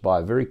passes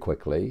by very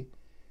quickly.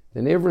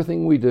 Then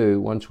everything we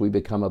do once we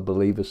become a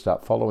believer,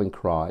 start following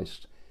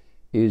Christ,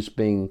 is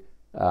being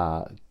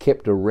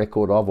kept a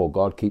record of, or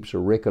God keeps a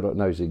record of,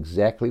 knows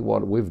exactly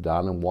what we've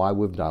done and why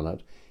we've done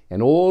it.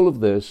 And all of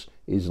this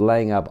is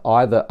laying up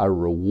either a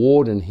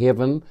reward in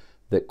heaven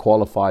that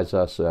qualifies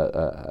us,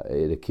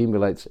 it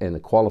accumulates and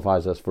it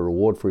qualifies us for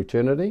reward for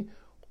eternity,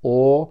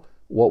 or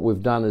what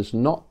we've done has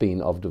not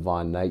been of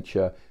divine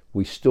nature.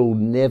 We still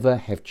never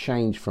have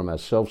changed from our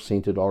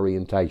self-centered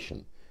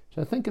orientation.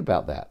 So think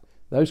about that.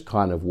 Those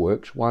kind of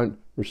works won't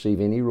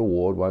receive any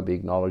reward, won't be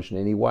acknowledged in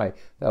any way.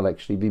 They'll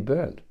actually be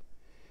burnt.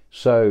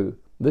 So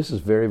this is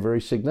very,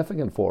 very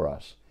significant for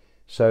us.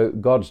 So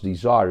God's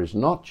desire is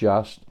not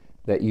just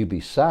that you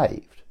be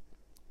saved.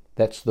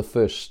 That's the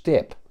first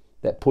step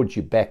that puts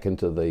you back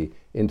into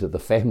the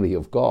family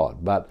of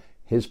God. But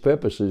his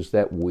purpose is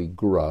that we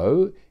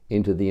grow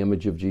into the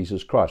image of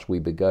Jesus Christ. We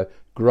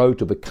grow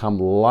to become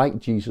like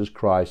Jesus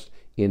Christ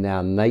in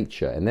our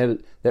nature.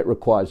 And that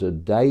requires a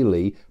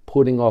daily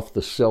putting off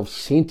the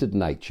self-centered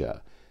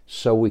nature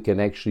so we can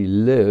actually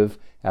live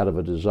out of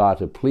a desire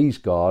to please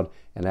God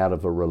and out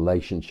of a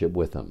relationship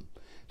with him.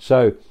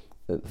 So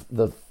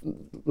the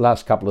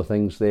last couple of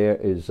things there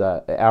is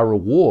our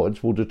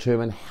rewards will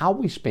determine how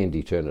we spend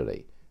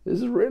eternity.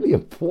 This is really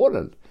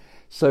important.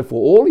 So for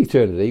all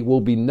eternity,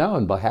 we'll be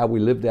known by how we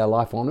lived our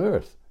life on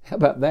earth. How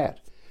about that?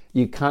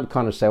 You can't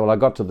kind of say, well, I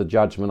got to the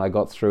judgment, I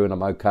got through and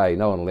I'm okay.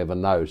 No one will ever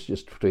know. It's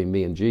just between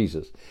me and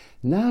Jesus.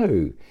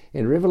 No.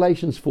 In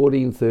Revelations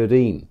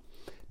 14:13,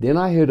 then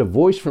I heard a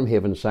voice from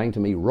heaven saying to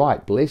me,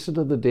 write, blessed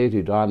are the dead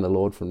who die in the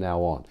Lord from now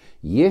on.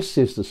 Yes,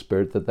 says the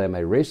Spirit, that they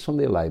may rest from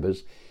their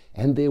labors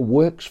and their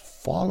works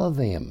follow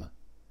them.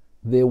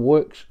 Their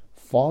works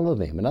follow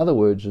them. In other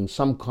words, in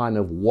some kind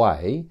of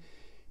way,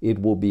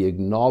 it will be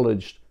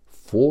acknowledged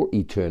for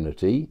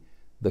eternity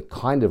the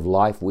kind of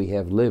life we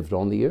have lived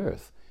on the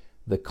earth,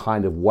 the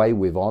kind of way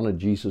we've honored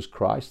Jesus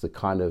Christ, the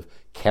kind of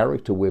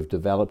character we've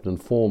developed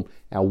and formed.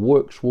 Our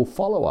works will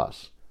follow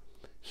us.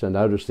 So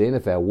notice then,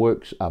 if our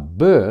works are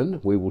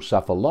burned, we will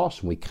suffer loss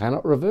and we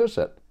cannot reverse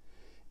it.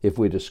 If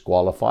we're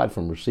disqualified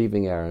from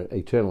receiving our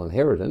eternal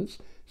inheritance,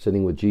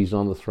 sitting with Jesus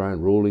on the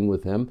throne, ruling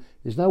with him,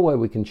 there's no way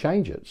we can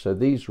change it. So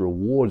these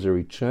rewards are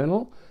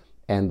eternal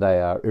and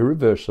they are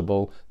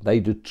irreversible. They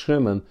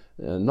determine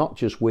not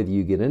just whether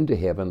you get into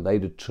heaven, they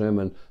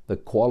determine the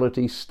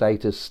quality,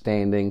 status,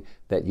 standing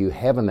that you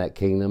have in that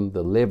kingdom,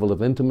 the level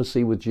of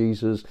intimacy with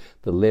Jesus,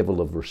 the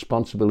level of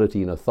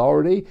responsibility and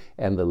authority,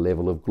 and the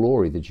level of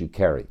glory that you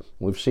carry.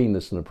 We've seen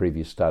this in the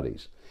previous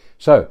studies.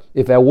 So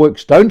if our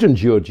works don't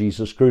endure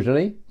Jesus'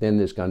 scrutiny, then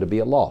there's going to be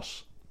a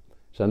loss.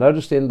 So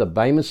notice then the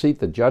Bema seat,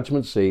 the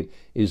judgment seat,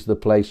 is the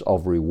place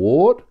of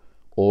reward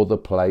or the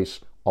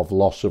place of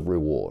loss of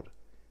reward.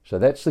 So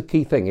that's the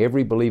key thing.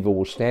 Every believer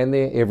will stand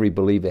there. Every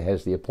believer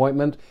has the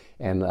appointment.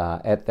 And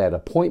at that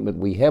appointment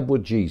we have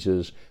with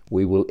Jesus,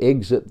 we will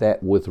exit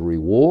that with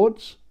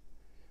rewards,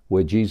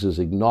 where Jesus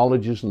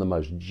acknowledges in the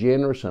most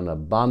generous and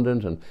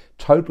abundant and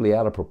totally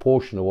out of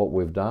proportion to what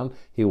we've done.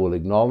 He will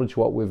acknowledge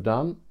what we've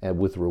done and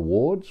with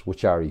rewards,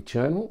 which are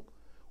eternal.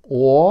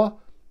 Or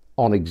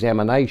on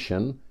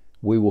examination,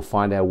 we will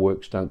find our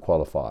works don't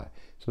qualify.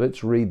 So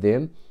let's read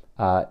then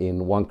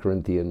in 1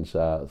 Corinthians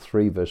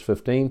 3 verse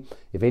 15.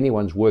 If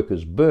anyone's work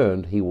is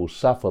burned, he will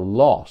suffer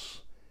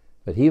loss,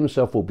 but he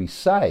himself will be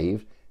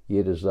saved,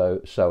 yet as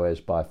though so as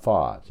by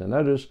fire. So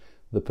notice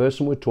the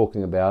person we're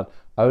talking about,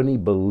 only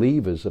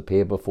believers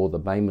appear before the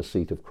Bema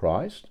seat of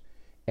Christ,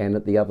 and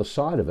at the other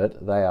side of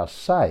it, they are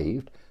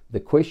saved. The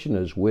question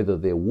is whether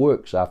their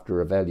works after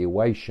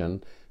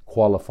evaluation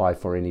qualify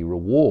for any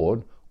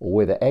reward, or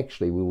whether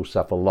actually we will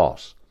suffer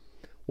loss.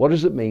 What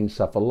does it mean,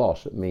 suffer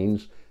loss? It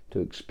means to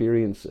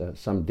experience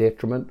some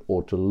detriment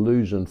or to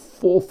lose and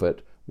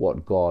forfeit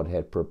what God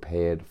had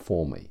prepared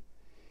for me.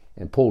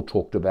 And Paul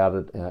talked about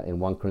it in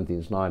 1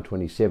 Corinthians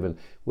 9:27,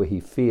 where he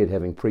feared,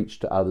 having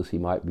preached to others, he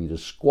might be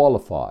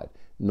disqualified,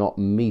 not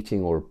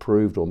meeting or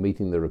approved or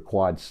meeting the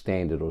required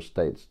standard or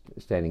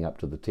standing up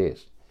to the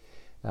test.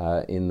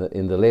 In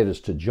the letters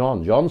to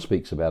John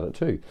speaks about it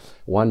too.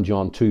 1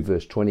 John 2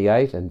 verse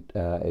 28, and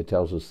it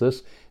tells us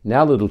this: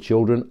 Now little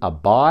children,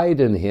 abide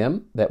in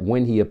him, that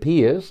when he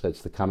appears,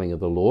 that's the coming of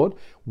the Lord,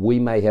 we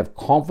may have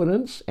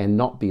confidence and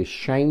not be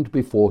ashamed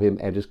before him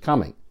at his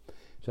coming.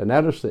 So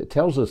notice that it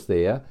tells us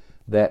there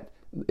that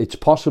it's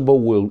possible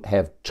we'll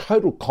have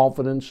total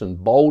confidence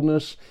and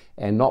boldness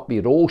and not be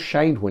at all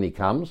shamed when he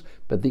comes,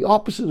 but the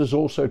opposite is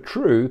also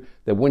true,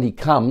 that when he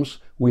comes,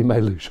 we may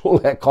lose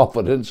all our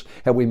confidence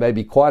and we may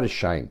be quite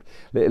ashamed.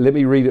 Let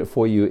me read it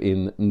for you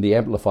in the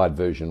Amplified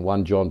Version,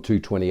 1 John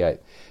 2:28.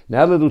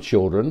 Now little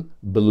children,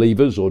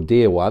 believers or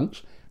dear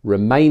ones,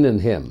 remain in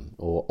him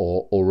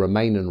or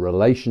remain in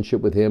relationship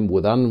with him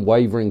with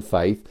unwavering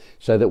faith,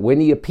 so that when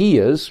he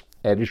appears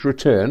at his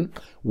return,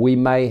 we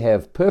may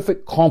have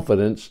perfect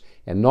confidence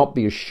and not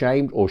be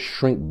ashamed or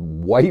shrink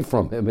away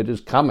from him at his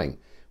coming.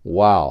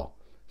 Wow.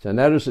 So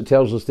notice it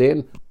tells us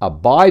then,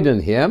 abide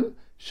in him,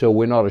 so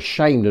we're not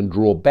ashamed and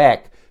draw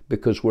back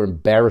because we're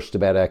embarrassed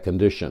about our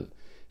condition.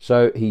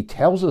 So he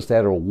tells us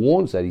that, or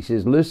warns that. He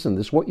says, listen,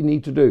 this is what you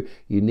need to do.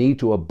 You need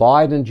to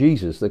abide in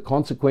Jesus. The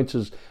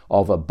consequences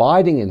of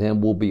abiding in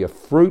him will be a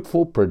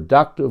fruitful,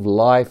 productive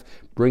life,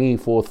 bringing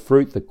forth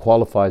fruit that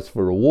qualifies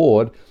for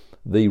reward.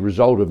 The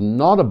result of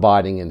not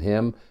abiding in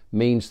him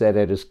means that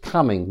at his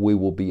coming we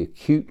will be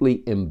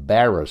acutely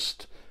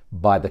embarrassed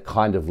by the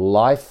kind of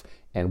life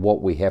and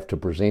what we have to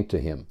present to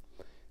him.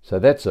 So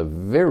that's a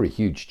very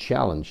huge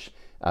challenge,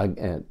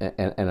 and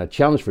a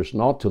challenge for us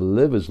not to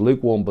live as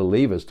lukewarm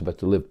believers, but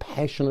to live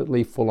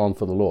passionately full on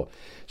for the Lord.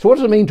 So what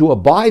does it mean to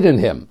abide in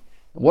him?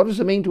 What does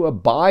it mean to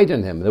abide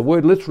in him? The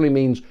word literally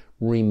means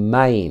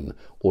remain,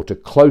 or to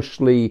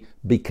closely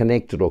be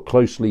connected or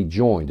closely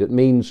joined. It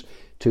means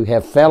to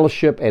have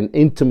fellowship and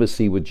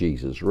intimacy with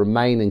Jesus,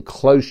 remain in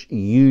close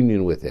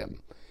union with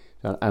him.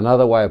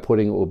 Another way of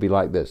putting it will be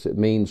like this. It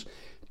means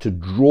to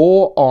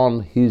draw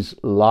on his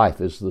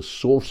life as the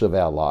source of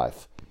our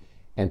life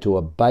and to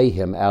obey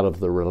him out of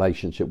the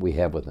relationship we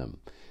have with him.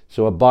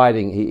 So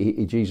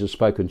abiding, Jesus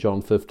spoke in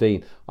John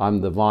 15,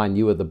 I'm the vine,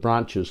 you are the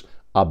branches,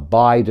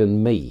 abide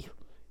in me,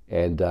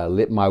 and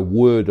let my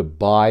word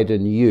abide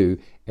in you,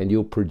 and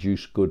you'll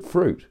produce good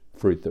fruit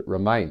that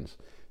remains.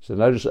 So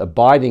notice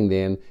abiding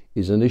then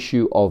is an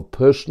issue of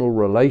personal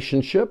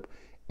relationship,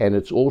 and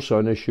it's also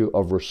an issue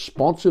of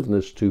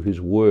responsiveness to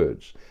his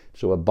words.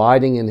 So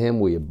abiding in him,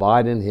 we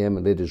abide in him,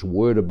 and let his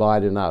word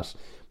abide in us.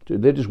 To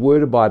let his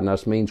word abide in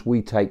us means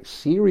we take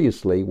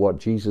seriously what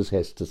Jesus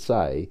has to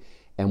say,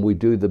 and we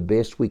do the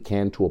best we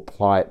can to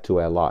apply it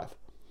to our life.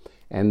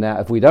 And now,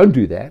 if we don't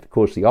do that, of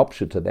course, the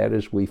opposite to that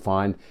is we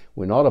find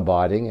we're not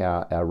abiding.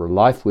 Our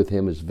life with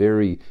him is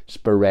very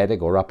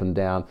sporadic or up and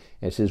down.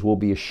 And it says we'll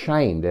be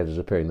ashamed at his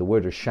appearing. The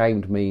word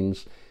ashamed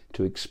means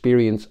to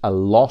experience a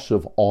loss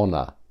of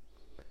honor.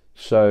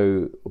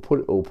 So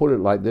we'll put it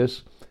like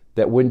this,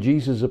 that when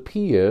Jesus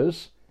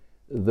appears,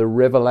 the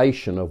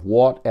revelation of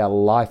what our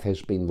life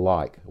has been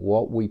like,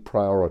 what we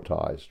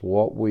prioritized,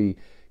 what we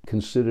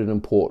considered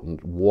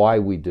important, why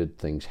we did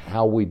things,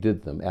 how we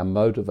did them, our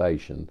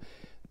motivation,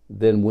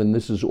 then when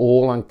this is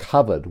all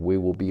uncovered, we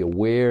will be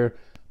aware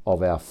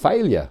of our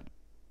failure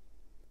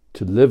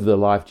to live the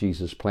life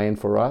Jesus planned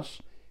for us,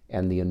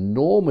 and the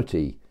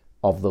enormity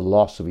of the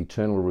loss of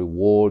eternal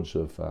rewards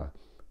of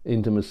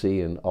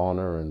intimacy and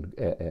honor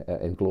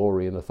and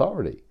glory and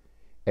authority.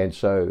 And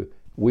so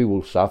we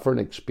will suffer and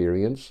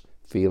experience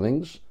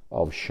feelings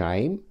of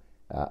shame,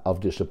 of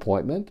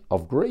disappointment,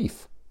 of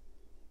grief.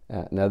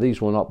 Now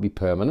these will not be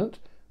permanent.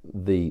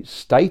 The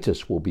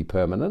status will be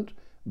permanent,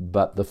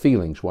 but the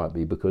feelings won't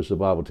be, because the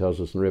Bible tells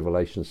us in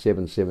Revelation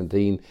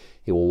 7:17,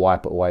 He will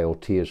wipe away all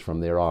tears from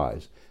their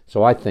eyes.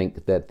 So I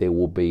think that there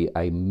will be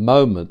a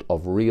moment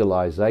of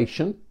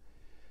realization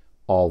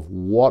of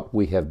what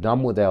we have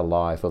done with our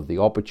life, of the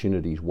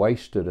opportunities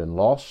wasted and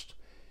lost,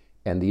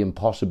 and the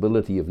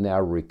impossibility of now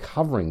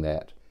recovering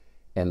that,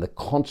 and the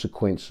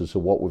consequences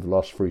of what we've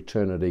lost for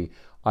eternity.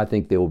 I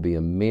think there will be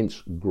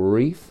immense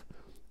grief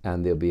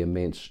and there'll be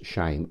immense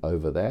shame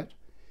over that.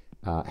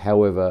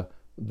 However,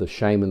 the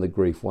shame and the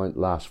grief won't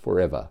last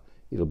forever.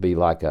 It'll be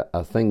like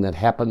a thing that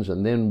happens,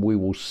 and then we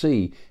will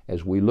see,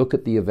 as we look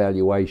at the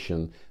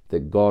evaluation,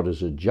 that God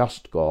is a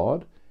just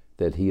God,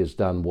 that He has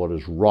done what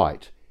is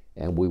right,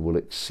 and we will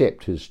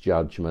accept His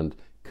judgment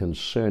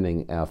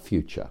concerning our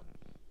future.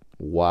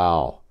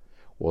 Wow.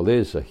 Well,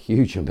 there's a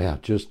huge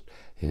amount just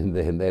in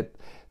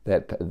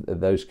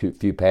those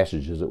few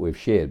passages that we've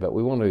shared, but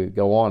we want to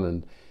go on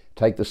and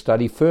take the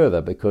study further,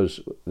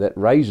 because that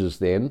raises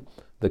then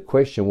the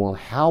question, well,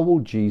 how will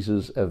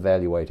Jesus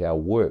evaluate our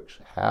works?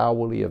 How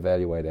will He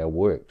evaluate our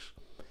works?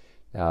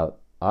 Now,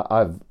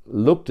 I've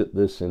looked at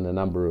this in a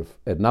number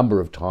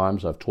of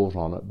times. I've taught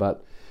on it,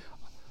 but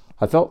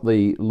I felt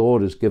the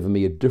Lord has given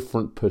me a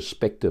different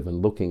perspective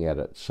in looking at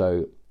it.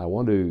 So I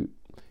want to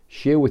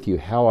share with you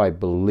how I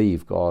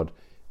believe God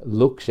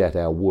looks at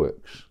our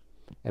works.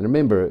 And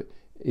remember,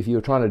 if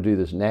you're trying to do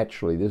this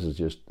naturally, this is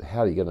just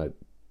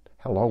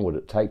how long would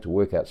it take to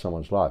work out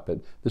someone's life? But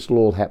this will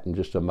all happen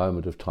just a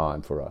moment of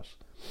time for us,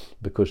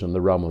 because in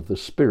the realm of the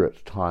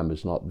Spirit, time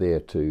is not there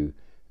to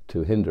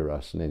hinder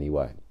us in any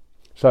way.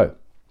 So,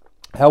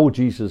 how will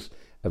Jesus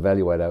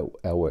evaluate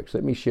our works?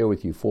 Let me share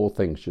with you 4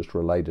 things just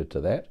related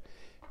to that.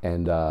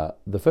 And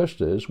the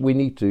first is we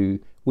need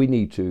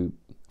to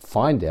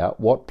find out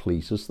what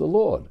pleases the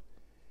Lord.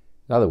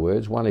 In other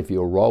words, one of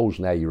your roles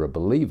now you're a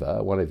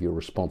believer, one of your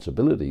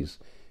responsibilities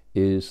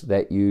is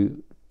that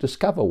you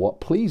discover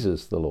what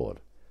pleases the Lord.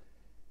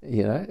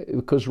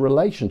 Because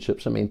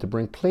relationships are meant to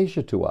bring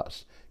pleasure to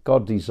us.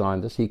 God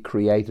designed us. He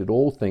created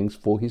all things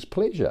for His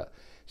pleasure.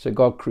 So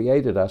God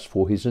created us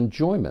for His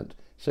enjoyment.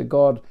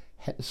 So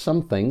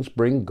some things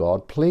bring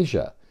God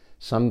pleasure.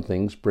 Some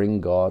things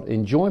bring God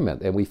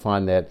enjoyment. And we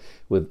find that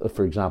with,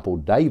 for example,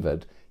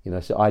 David,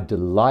 so I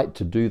delight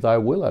to do thy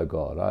will, O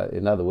God.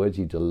 In other words,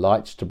 he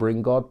delights to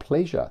bring God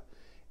pleasure.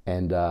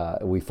 And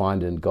we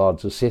find in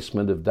God's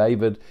assessment of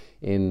David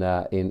in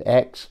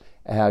Acts,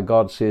 how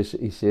God says,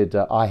 He said,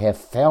 I have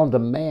found a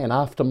man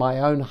after my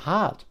own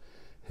heart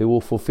who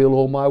will fulfill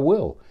all my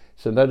will.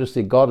 So notice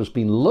that God has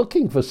been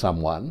looking for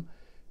someone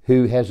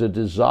who has a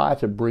desire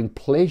to bring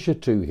pleasure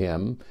to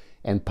Him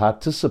and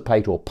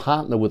participate or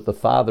partner with the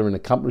Father in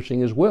accomplishing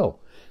His will.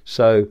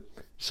 So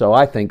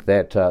I think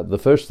that the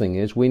first thing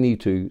is we need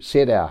to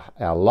set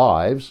our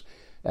lives,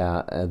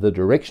 the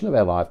direction of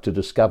our life, to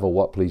discover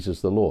what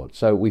pleases the Lord.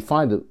 So we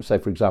find it, say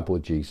for example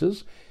with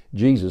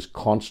Jesus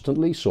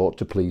constantly sought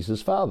to please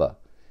His Father.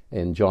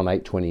 In John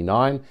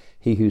 8:29,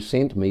 He who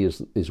sent me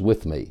is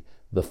with me.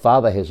 The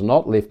Father has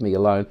not left me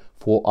alone,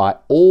 for I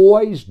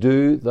always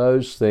do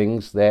those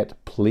things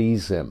that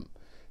please Him.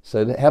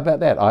 So how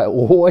about that? I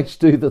always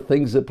do the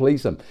things that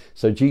please Him.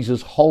 So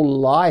Jesus' whole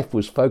life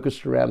was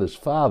focused around His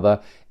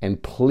Father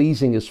and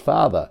pleasing His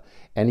Father.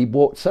 And He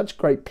brought such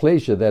great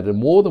pleasure that on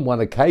more than one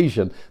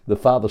occasion, the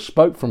Father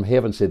spoke from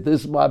heaven and said,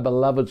 "This is my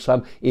beloved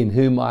Son in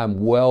whom I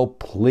am well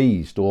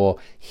pleased," or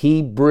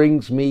 "He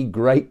brings me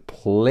great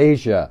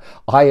pleasure.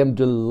 I am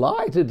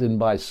delighted in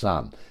my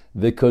Son,"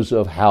 because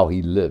of how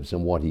He lives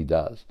and what He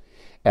does.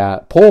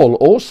 Paul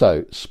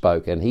also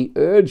spoke, and he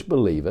urged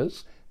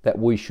believers that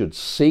we should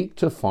seek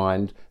to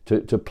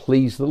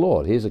please the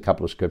Lord. Here's a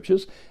couple of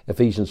scriptures.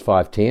 Ephesians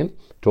 5:10,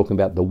 talking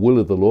about the will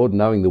of the Lord,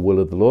 knowing the will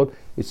of the Lord.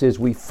 It says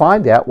we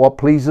find out what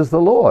pleases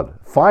the Lord.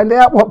 Find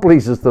out what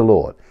pleases the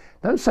Lord.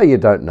 Don't say you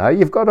don't know.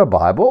 You've got a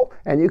Bible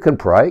and you can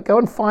pray. Go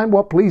and find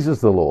what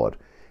pleases the Lord.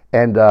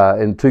 And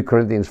in 2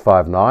 Corinthians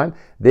 5:9,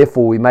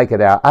 therefore we make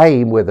it our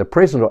aim, whether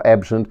present or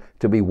absent,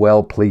 to be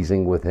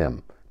well-pleasing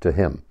to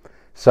Him.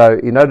 So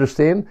you notice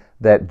then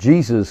that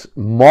Jesus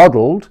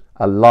modeled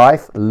a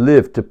life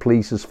lived to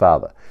please His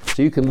Father.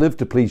 So you can live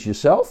to please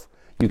yourself,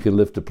 you can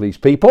live to please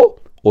people,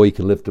 or you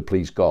can live to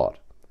please God.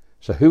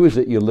 So who is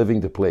it you're living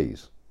to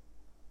please?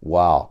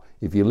 Wow.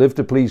 If you live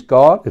to please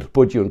God, it'll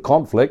put you in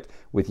conflict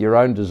with your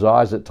own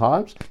desires at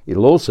times.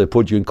 It'll also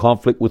put you in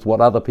conflict with what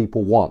other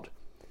people want.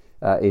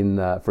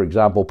 For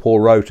example, Paul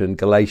wrote in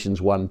Galatians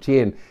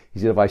 1:10, he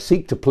said, if I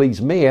seek to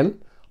please men,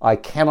 I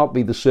cannot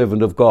be the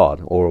servant of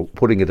God. Or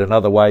putting it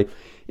another way,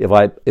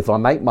 if I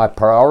make my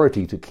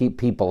priority to keep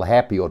people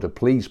happy or to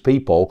please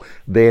people,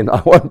 then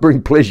I won't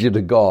bring pleasure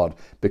to God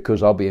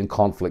because I'll be in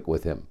conflict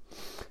with Him.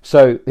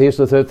 So here's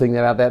the third thing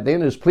about that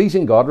then is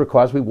pleasing God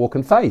requires we walk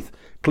in faith.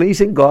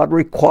 Pleasing God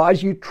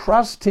requires you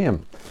trust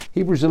him.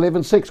 Hebrews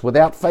 11:6,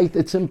 without faith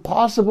it's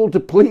impossible to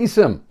please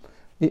him.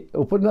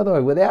 Or put another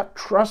way, without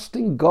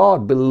trusting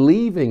God,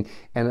 believing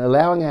and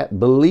allowing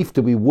that belief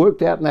to be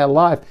worked out in our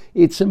life,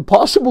 it's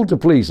impossible to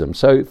please him.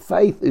 So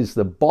faith is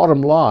the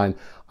bottom line.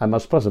 I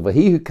must trust him. For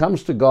he who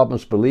comes to God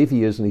must believe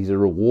he is, and he's a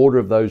rewarder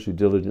of those who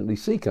diligently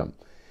seek him.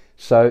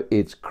 So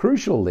it's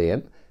crucial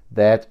then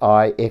that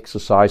I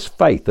exercise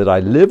faith, that I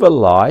live a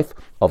life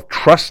of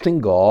trusting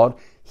God,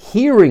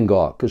 hearing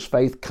God, because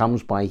faith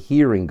comes by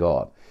hearing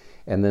God.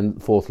 And then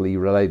fourthly,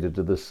 related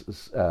to this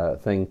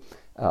thing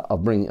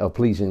of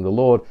pleasing the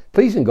Lord,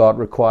 pleasing God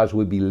requires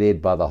we be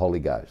led by the Holy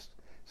Ghost.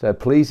 So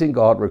pleasing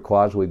God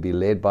requires we be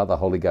led by the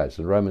Holy Ghost.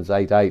 In Romans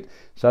 8:8,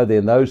 so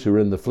then those who are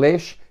in the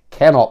flesh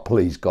cannot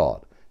please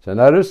God. So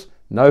notice,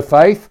 no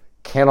faith,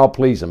 cannot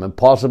please him,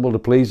 impossible to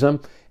please him.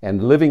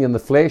 And living in the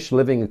flesh,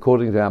 living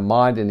according to our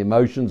mind and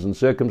emotions and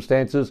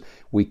circumstances,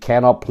 we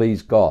cannot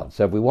please God.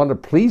 So if we want to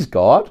please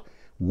God,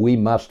 we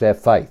must have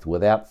faith.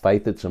 Without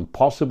faith, it's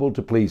impossible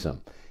to please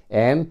him.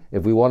 And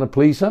if we want to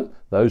please him,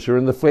 those who are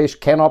in the flesh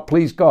cannot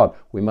please God.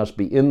 We must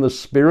be in the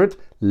Spirit,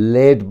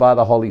 led by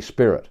the Holy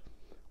Spirit.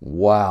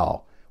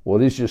 Wow. Well,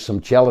 there's just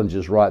some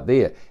challenges right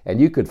there. And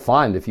you could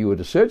find, if you were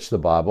to search the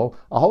Bible,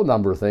 a whole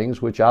number of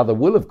things which are the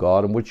will of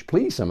God and which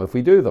please him if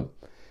we do them.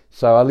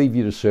 So I'll leave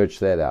you to search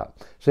that out.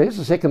 So here's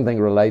the second thing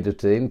related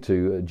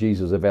to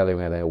Jesus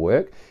evaluating our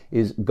work,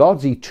 is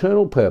God's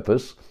eternal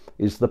purpose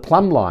is the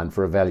plumb line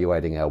for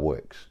evaluating our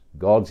works.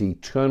 God's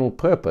eternal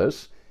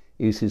purpose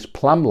is his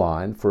plumb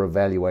line for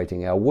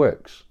evaluating our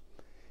works.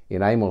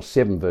 In Amos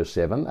 7 verse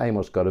 7,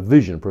 Amos got a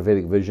vision,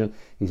 prophetic vision.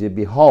 He said,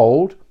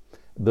 behold,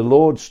 the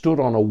Lord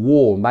stood on a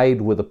wall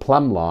made with a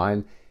plumb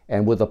line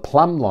and with a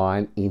plumb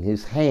line in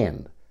his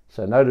hand.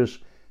 So notice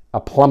a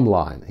plumb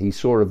line. He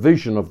saw a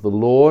vision of the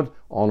Lord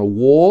on a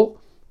wall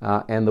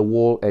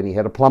and he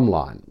had a plumb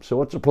line. So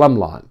what's a plumb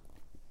line?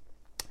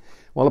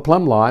 Well, a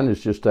plumb line is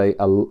just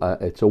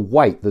it's a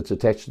weight that's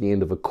attached to the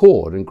end of a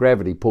cord, and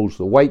gravity pulls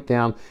the weight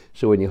down.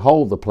 So when you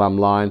hold the plumb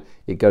line,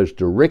 it goes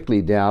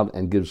directly down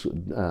and gives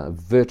a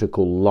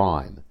vertical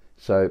line.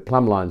 So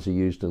plumb lines are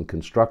used in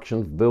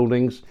construction,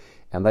 buildings,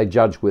 and they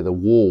judge whether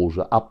walls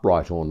are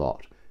upright or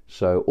not.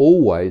 So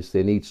always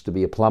there needs to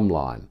be a plumb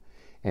line.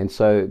 And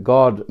so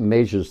God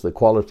measures the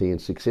quality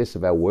and success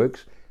of our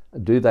works.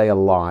 Do they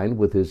align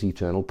with his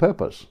eternal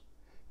purpose?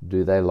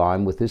 Do they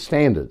align with his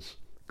standards?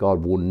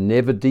 God will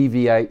never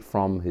deviate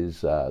from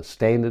his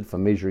standard for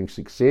measuring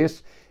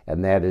success,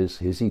 and that is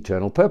his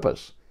eternal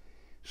purpose.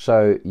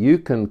 So you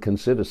can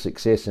consider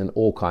success in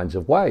all kinds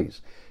of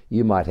ways.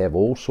 You might have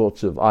all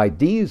sorts of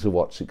ideas of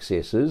what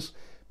success is,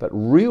 but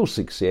real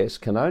success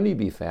can only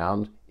be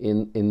found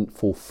in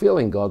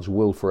fulfilling God's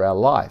will for our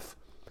life.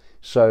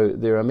 So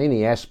there are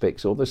many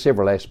aspects, or there's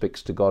several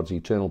aspects to God's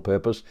eternal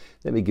purpose.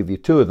 Let me give you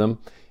two of them.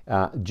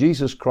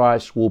 Jesus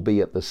Christ will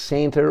be at the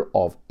center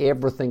of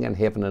everything in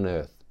heaven and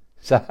earth.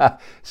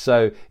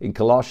 So in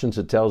Colossians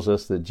it tells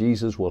us that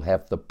Jesus will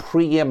have the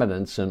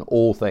preeminence in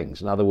all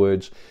things. In other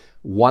words,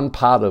 one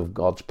part of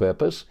God's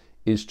purpose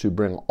is to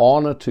bring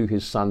honor to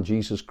his Son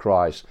Jesus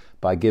Christ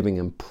by giving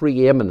him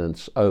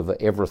preeminence over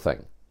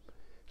everything.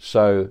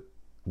 So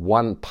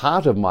one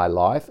part of my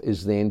life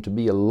is then to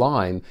be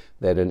aligned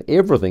that in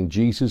everything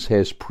Jesus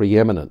has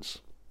preeminence.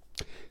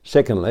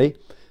 Secondly,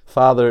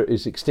 Father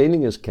is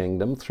extending his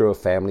kingdom through a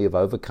family of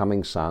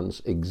overcoming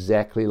sons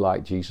exactly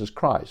like Jesus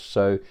Christ.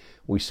 So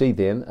we see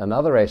then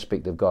another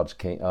aspect of God's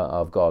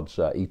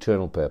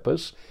eternal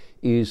purpose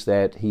is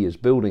that he is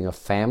building a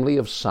family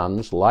of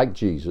sons like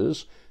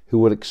Jesus who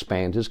will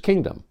expand his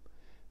kingdom.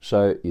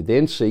 So you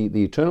then see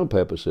the eternal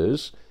purpose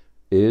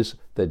is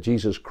that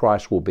Jesus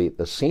Christ will be at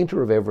the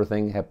center of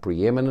everything, have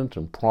preeminence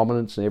and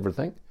prominence in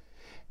everything.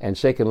 And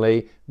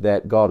secondly,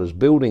 that God is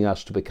building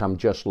us to become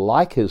just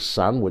like his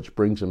Son, which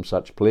brings him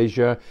such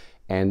pleasure,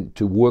 and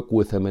to work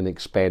with him in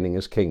expanding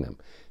his kingdom.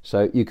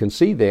 So you can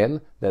see then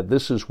that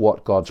this is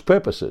what God's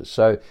purpose is.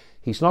 So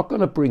he's not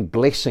going to bring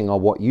blessing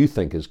on what you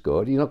think is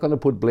good. He's not going to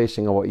put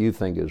blessing on what you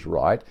think is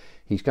right.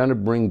 He's going to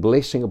bring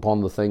blessing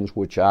upon the things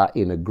which are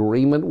in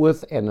agreement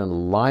with and in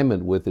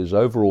alignment with his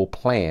overall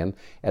plan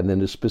and then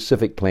his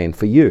specific plan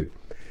for you.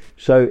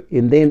 So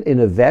in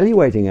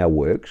evaluating our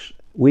works,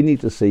 we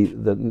need to see,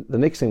 the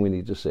next thing we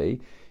need to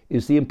see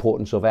is the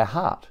importance of our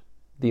heart.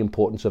 The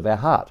importance of our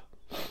heart.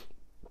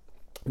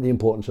 The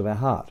importance of our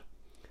heart.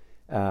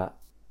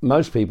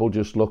 Most people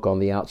just look on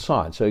the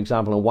outside. So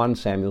example, in 1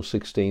 Samuel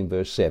 16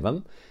 verse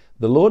 7,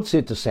 the Lord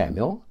said to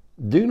Samuel,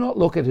 do not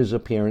look at his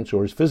appearance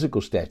or his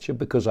physical stature,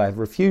 because I have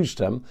refused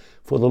him.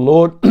 For the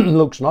Lord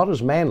looks not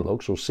as man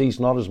looks, or sees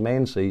not as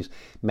man sees.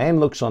 Man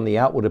looks on the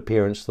outward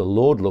appearance, the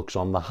Lord looks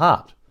on the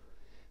heart.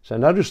 So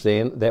notice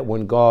then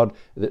that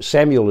that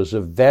Samuel is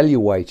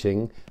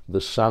evaluating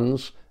the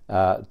sons,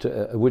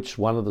 which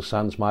one of the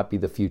sons might be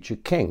the future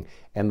king.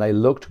 And they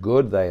looked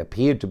good, they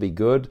appeared to be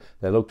good,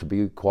 they looked to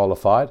be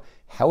qualified.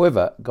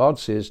 However, God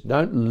says,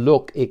 don't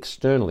look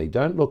externally,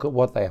 don't look at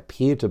what they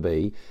appear to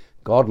be,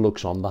 God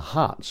looks on the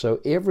heart. So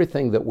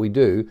everything that we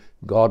do,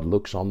 God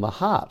looks on the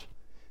heart.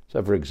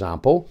 So for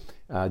example,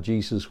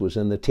 Jesus was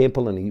in the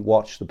temple and he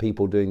watched the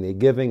people doing their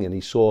giving, and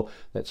he saw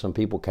that some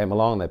people came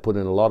along, they put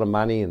in a lot of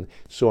money, and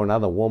saw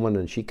another woman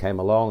and she came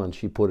along and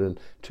she put in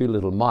 2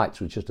 little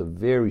mites, which is just a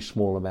very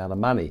small amount of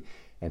money.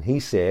 And he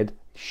said,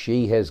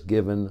 she has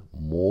given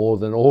more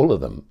than all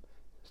of them.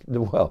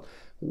 Well,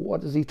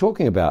 what is he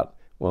talking about?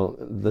 Well,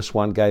 this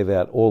one gave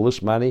out all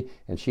this money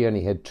and she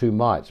only had 2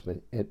 mites.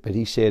 But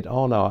he said,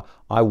 oh no,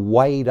 I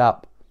weighed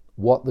up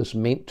what this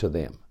meant to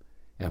them.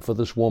 And for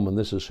this woman,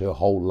 this is her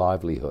whole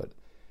livelihood.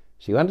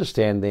 So you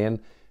understand then,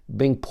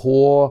 being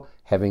poor,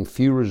 having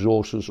few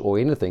resources or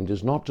anything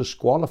does not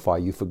disqualify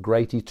you for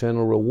great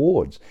eternal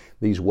rewards.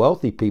 These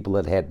wealthy people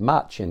that had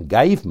much and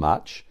gave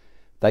much,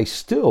 they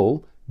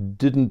still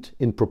didn't,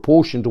 in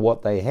proportion to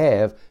what they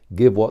have,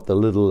 give what the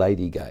little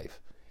lady gave.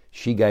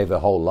 She gave her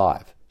whole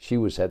life. She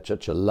had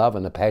such a love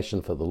and a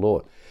passion for the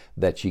Lord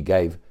that she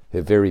gave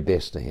her very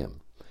best to him.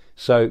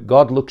 So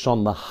God looks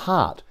on the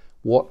heart,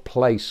 what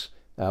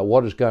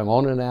is going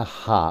on in our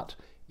heart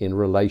in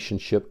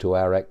relationship to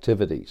our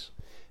activities.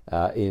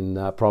 In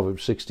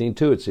Proverbs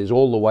 16:2 it says,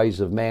 all the ways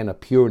of man are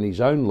pure in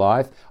his own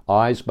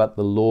eyes, but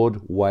the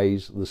Lord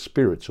weighs the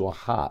spirits or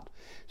heart.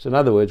 So in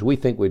other words, we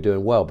think we're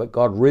doing well, but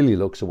God really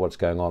looks at what's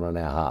going on in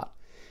our heart.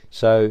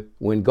 So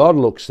when God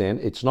looks then,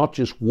 it's not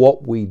just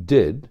what we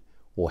did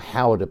or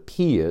how it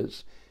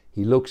appears,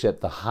 he looks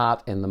at the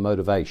heart and the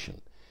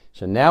motivation.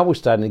 So now we're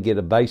starting to get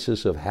a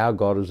basis of how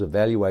God is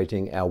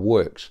evaluating our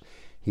works.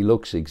 He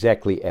looks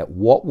exactly at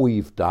what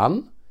we've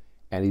done,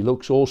 and he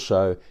looks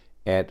also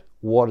at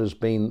what has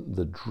been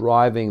the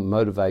driving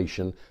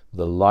motivation,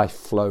 the life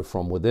flow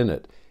from within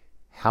it.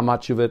 How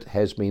much of it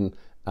has been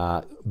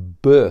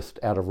birthed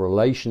out of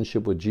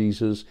relationship with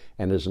Jesus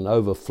and is an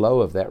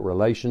overflow of that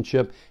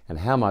relationship, and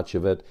how much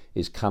of it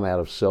is come out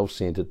of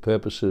self-centered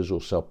purposes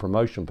or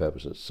self-promotion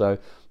purposes. So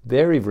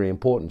very, very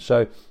important.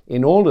 So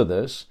in all of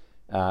this,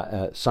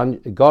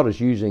 God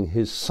is using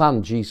his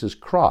Son, Jesus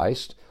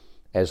Christ,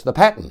 as the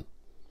pattern.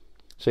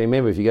 So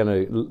remember, if you're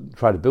going to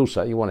try to build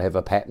something, you want to have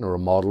a pattern or a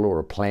model or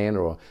a plan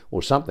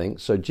or something.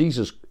 So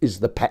Jesus is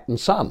the pattern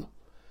Son.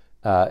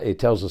 It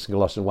tells us in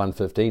Colossians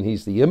 1:15,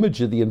 he's the image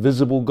of the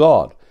invisible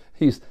God.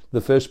 He's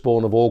the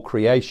firstborn of all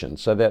creation.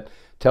 So that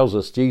tells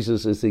us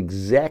Jesus is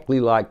exactly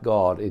like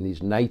God in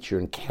his nature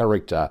and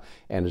character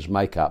and his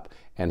makeup.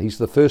 And he's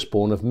the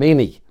firstborn of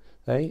many.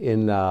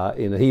 In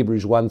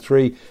Hebrews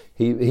 1:3,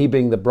 he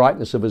being the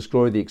brightness of his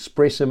glory, the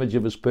express image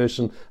of his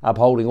person,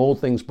 upholding all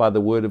things by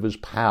the word of his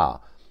power.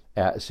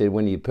 Said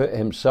when he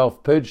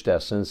himself purged our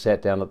sins,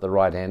 sat down at the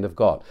right hand of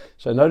God.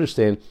 So notice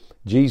then,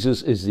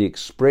 Jesus is the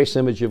express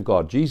image of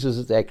God. Jesus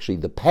is actually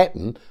the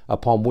pattern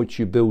upon which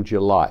you build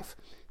your life.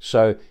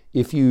 So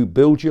if you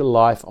build your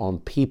life on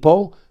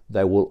people,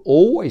 they will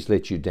always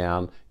let you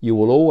down. You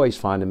will always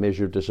find a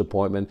measure of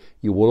disappointment.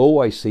 You will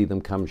always see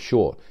them come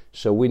short.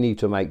 So we need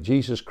to make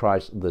Jesus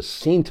Christ the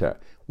center.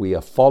 We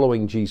are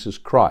following Jesus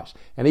Christ.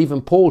 And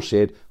even Paul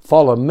said,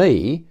 follow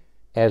me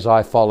as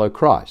I follow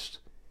Christ.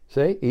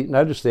 See,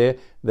 notice there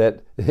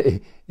that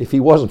if he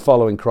wasn't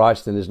following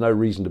Christ, then there's no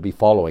reason to be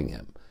following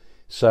him.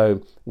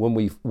 So when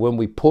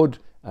we put,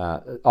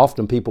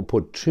 often people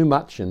put too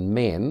much in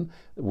men,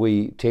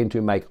 we tend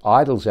to make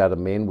idols out of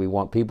men. We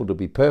want people to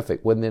be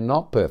perfect when they're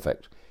not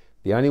perfect.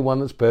 The only one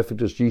that's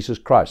perfect is Jesus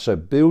Christ. So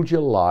build your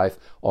life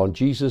on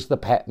Jesus the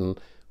pattern.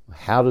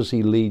 How does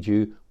he lead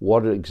you?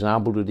 What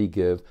example did he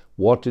give?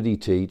 What did he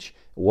teach?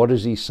 What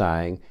is he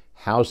saying?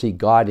 How's he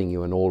guiding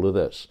you in all of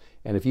this?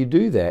 And if you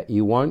do that,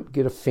 you won't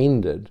get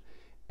offended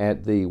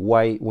at the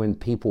way when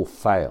people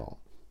fail.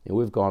 And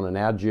we've gone on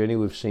our journey,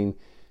 we've seen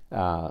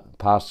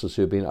pastors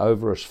who've been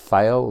over us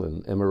fail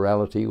in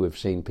immorality. We've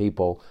seen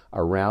people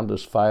around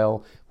us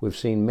fail. We've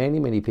seen many,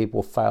 many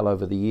people fail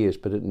over the years,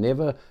 but it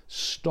never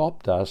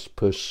stopped us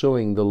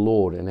pursuing the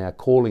Lord and our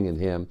calling in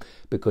him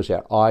because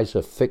our eyes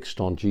are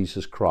fixed on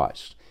Jesus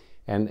Christ.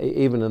 And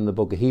even in the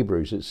book of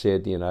Hebrews, it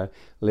said,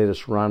 let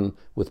us run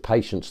with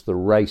patience the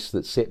race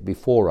that's set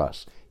before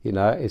us.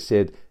 It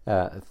said,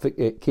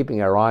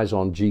 keeping our eyes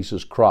on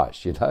Jesus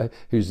Christ,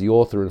 who's the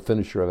author and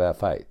finisher of our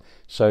faith.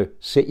 So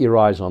set your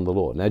eyes on the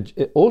Lord. Now,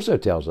 it also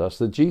tells us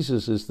that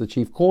Jesus is the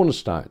chief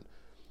cornerstone.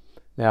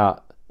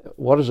 Now,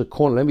 what is a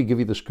corner? Let me give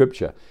you the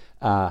scripture.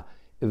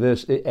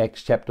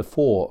 Acts chapter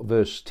 4,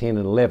 verse 10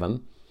 and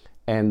 11.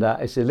 And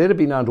it said, let it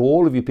be known to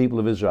all of you people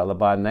of Israel that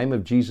by the name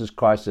of Jesus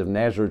Christ of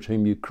Nazareth,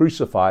 whom you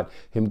crucified,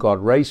 whom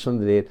God raised from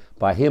the dead,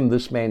 by him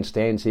this man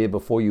stands here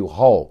before you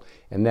whole.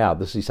 And now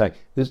this is saying,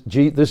 this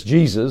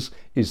Jesus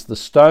is the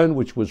stone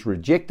which was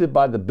rejected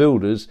by the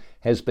builders,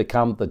 has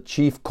become the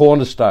chief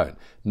cornerstone.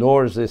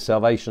 Nor is there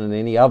salvation in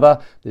any other.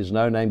 There's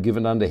no name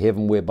given under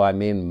heaven whereby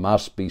men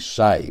must be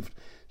saved.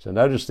 So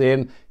notice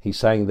then, he's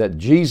saying that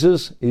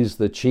Jesus is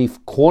the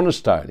chief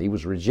cornerstone. He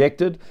was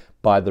rejected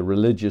by the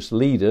religious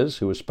leaders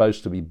who are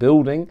supposed to be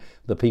building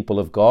the people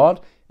of God,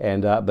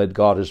 but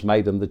God has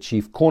made them the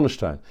chief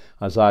cornerstone.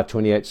 Isaiah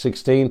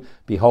 28:16,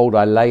 behold,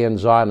 I lay in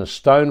Zion a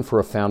stone for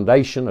a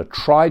foundation, a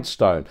tried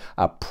stone,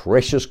 a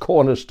precious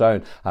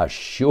cornerstone, a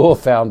sure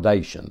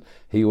foundation.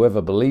 He who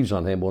ever believes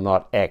on him will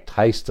not act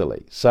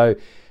hastily. So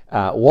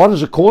what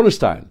is a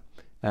cornerstone?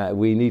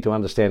 We need to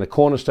understand a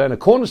cornerstone. A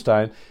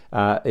cornerstone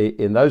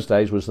in those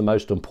days was the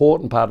most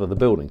important part of the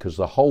building, because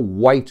the whole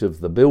weight of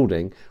the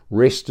building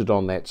rested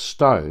on that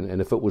stone,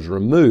 and if it was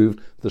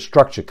removed, the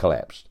structure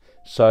collapsed.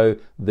 So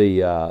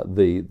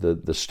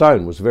the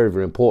stone was very,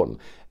 very important.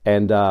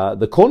 And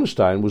the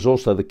cornerstone was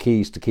also the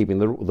keys to keeping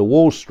the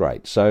walls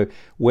straight. So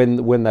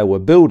when they were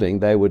building,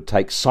 they would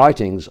take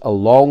sightings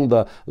along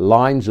the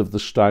lines of the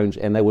stones,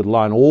 and they would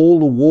line all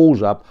the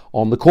walls up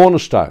on the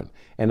cornerstone.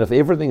 And if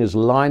everything is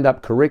lined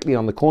up correctly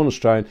on the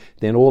cornerstone,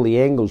 then all the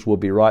angles would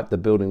be right. The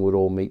building would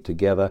all meet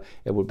together.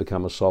 It would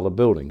become a solid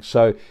building.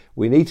 So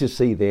we need to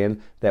see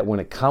then that when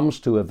it comes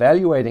to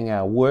evaluating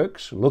our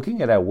works,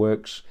 looking at our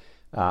works,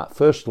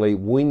 firstly,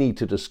 we need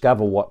to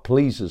discover what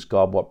pleases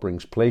God, what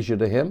brings pleasure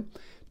to Him.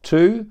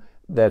 2,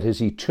 that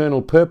His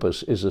eternal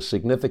purpose is a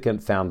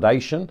significant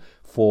foundation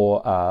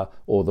for,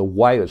 or the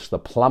way, it's the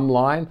plumb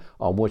line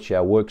on which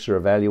our works are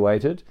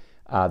evaluated.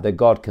 That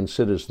God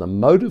considers the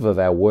motive of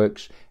our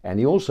works, and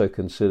He also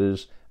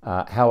considers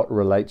how it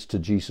relates to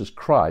Jesus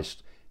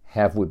Christ.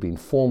 Have we been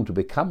formed to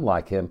become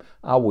like Him?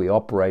 Are we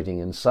operating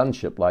in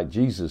sonship like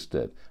Jesus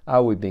did?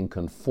 Are we being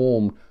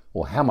conformed,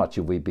 or how much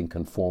have we been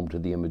conformed to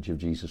the image of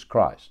Jesus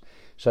Christ?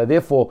 So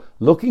therefore,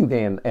 looking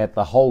then at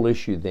the whole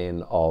issue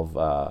then of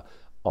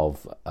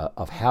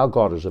how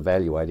God is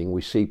evaluating,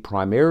 we see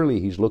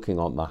primarily He's looking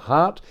on the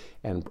heart,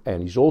 and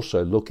He's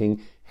also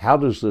looking, how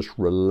does this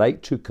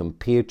relate to,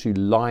 compare to,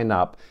 line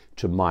up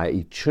to my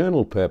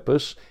eternal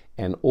purpose,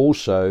 and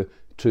also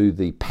to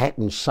the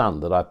pattern sun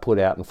that I put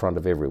out in front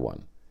of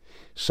everyone.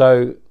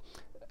 So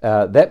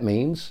that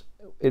means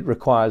it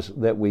requires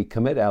that we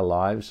commit our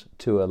lives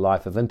to a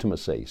life of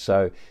intimacy.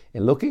 So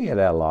in looking at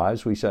our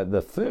lives, we say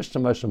the first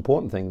and most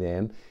important thing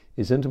then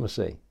is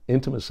intimacy.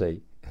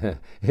 Intimacy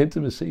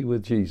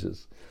with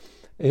Jesus.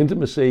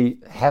 Intimacy,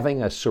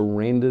 having a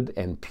surrendered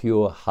and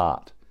pure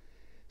heart.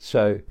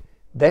 So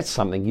that's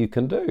something you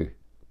can do,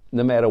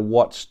 no matter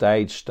what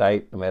state,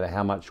 no matter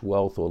how much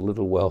wealth or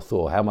little wealth,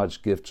 or how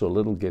much gifts or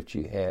little gifts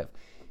you have.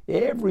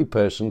 Every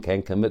person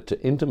can commit to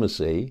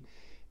intimacy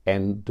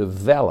and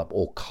develop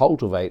or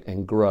cultivate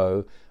and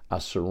grow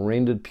a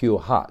surrendered, pure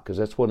heart, because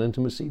that's what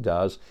intimacy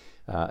does.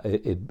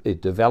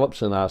 It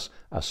develops in us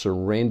a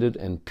surrendered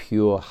and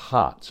pure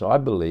heart. So I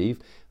believe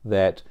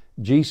that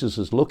Jesus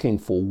is looking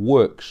for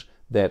works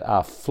that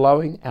are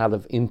flowing out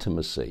of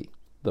intimacy.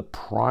 The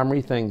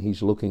primary thing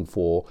He's looking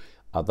for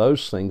are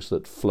those things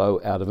that flow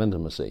out of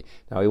intimacy.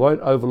 Now, He won't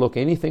overlook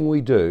anything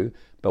we do,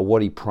 but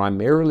what He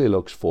primarily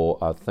looks for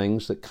are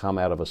things that come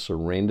out of a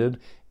surrendered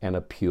and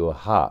a pure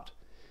heart.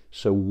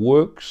 So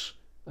works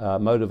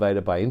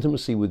motivated by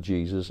intimacy with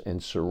Jesus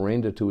and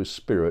surrender to His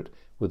Spirit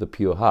with a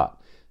pure heart.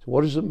 So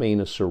what does it mean,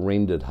 a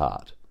surrendered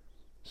heart?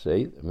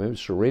 See, remember,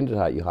 surrendered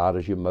heart, your heart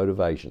is your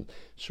motivation.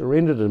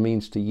 Surrendered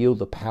means to yield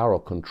the power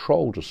or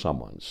control to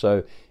someone.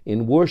 So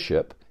in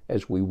worship,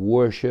 as we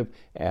worship,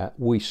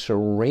 we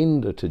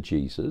surrender to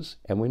Jesus,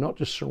 and we're not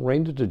just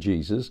surrender to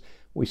Jesus,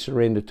 we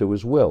surrender to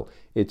His will.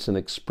 It's an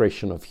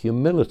expression of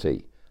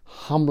humility,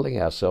 humbling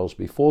ourselves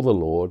before the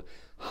Lord,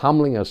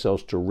 humbling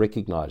ourselves to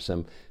recognize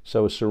Him.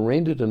 So a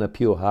surrendered and a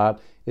pure heart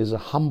is a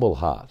humble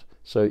heart.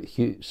 So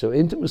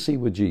intimacy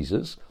with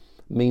Jesus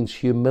means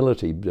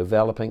humility,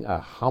 developing a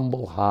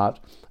humble heart,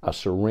 a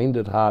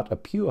surrendered heart, a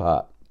pure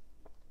heart.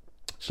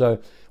 So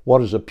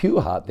what is a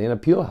pure heart then? A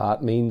pure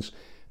heart means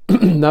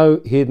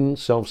no hidden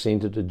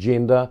self-centered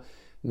agenda,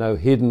 no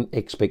hidden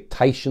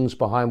expectations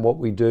behind what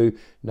we do,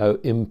 no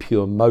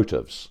impure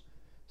motives.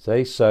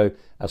 See, so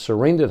a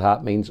surrendered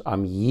heart means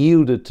I'm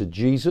yielded to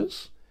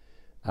Jesus,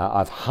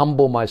 I've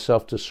humbled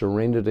myself to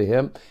surrender to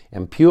Him,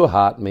 and pure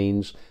heart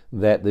means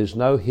that there's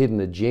no hidden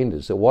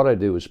agendas, that what I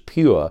do is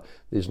pure,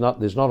 there's not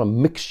a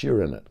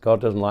mixture in it.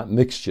 God doesn't like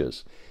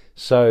mixtures.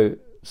 So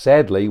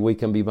sadly, we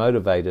can be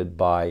motivated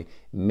by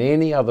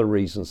many other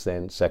reasons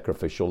than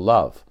sacrificial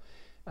love.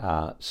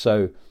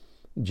 So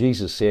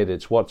Jesus said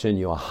it's what's in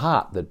your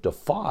heart that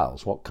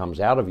defiles. What comes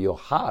out of your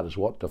heart is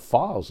what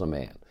defiles a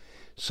man.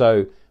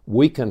 So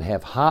we can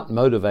have heart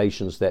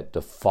motivations that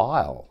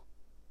defile.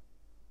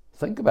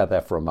 Think about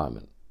that for a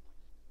moment.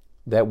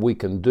 That we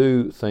can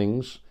do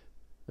things,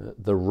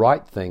 the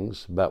right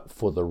things, but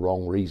for the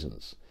wrong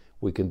reasons.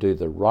 We can do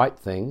the right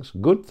things,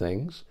 good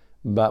things,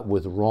 but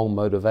with wrong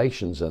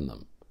motivations in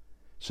them.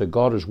 So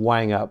God is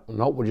weighing up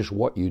not just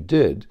what you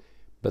did,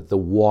 but the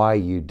why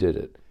you did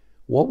it.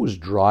 What was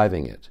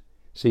driving it?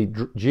 See,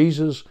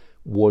 Jesus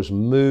was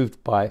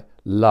moved by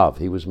love.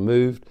 He was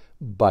moved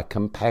by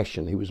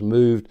compassion. He was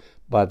moved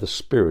by the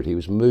Spirit. He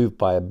was moved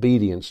by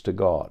obedience to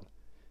God.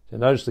 So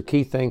notice the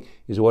key thing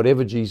is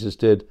whatever Jesus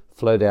did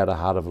flowed out a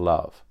heart of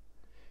love.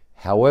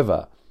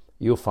 However,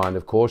 you'll find,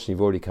 of course, and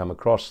you've already come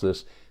across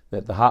this,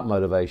 that the heart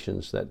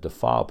motivations that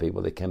defile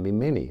people, there can be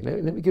many.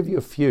 Let me give you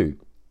a few.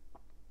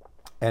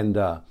 And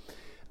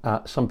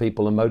some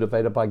people are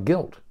motivated by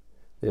guilt.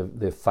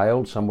 They've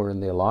failed somewhere in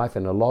their life,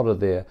 and a lot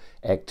of their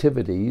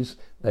activities,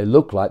 they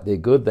look like they're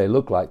good, they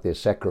look like they're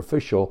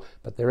sacrificial,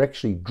 but they're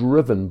actually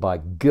driven by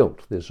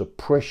guilt. There's a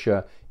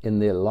pressure in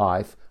their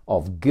life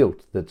of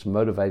guilt that's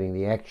motivating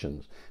the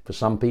actions. For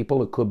some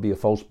people, it could be a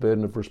false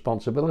burden of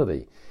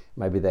responsibility.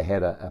 Maybe they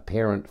had a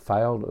parent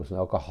failed, was an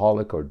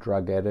alcoholic or a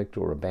drug addict,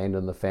 or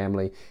abandoned the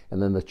family, and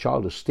then the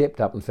child has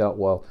stepped up and felt,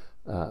 well,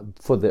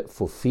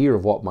 for fear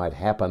of what might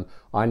happen,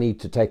 I need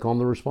to take on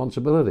the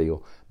responsibility.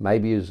 Or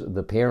maybe as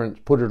the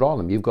parents put it on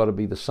them, you've got to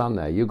be the son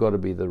now, you've got to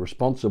be the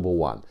responsible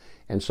one.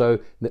 And so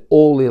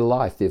all their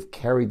life they've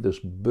carried this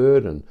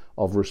burden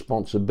of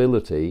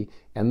responsibility,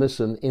 and this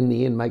in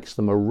the end makes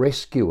them a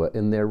rescuer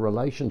in their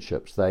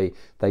relationships. They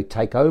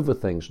take over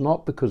things,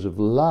 not because of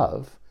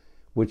love,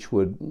 which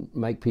would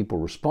make people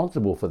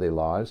responsible for their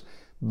lives,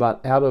 but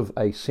out of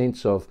a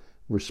sense of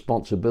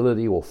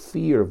responsibility or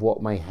fear of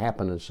what may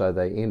happen, and so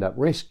they end up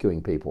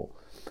rescuing people.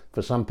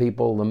 For some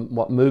people,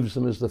 what moves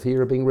them is the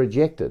fear of being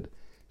rejected.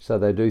 So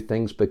they do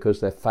things because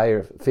they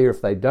fear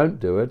if they don't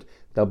do it,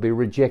 they'll be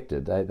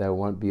rejected. They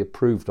won't be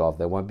approved of.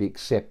 They won't be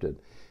accepted.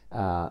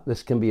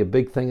 This can be a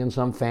big thing in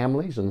some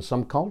families and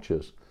some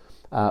cultures.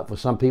 For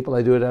some people,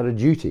 they do it out of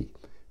duty.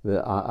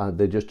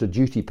 They're just a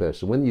duty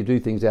person. When you do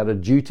things out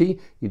of duty,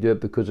 you do it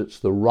because it's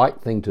the right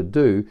thing to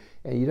do,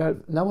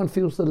 and no one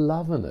feels the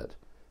love in it.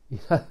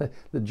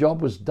 The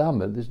job was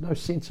done, and there's no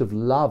sense of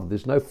love.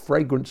 There's no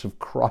fragrance of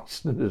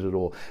Christ in it at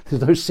all.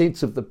 There's no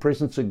sense of the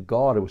presence of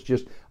God. It was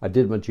just, I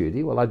did my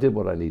duty. Well, I did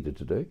what I needed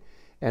to do.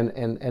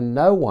 And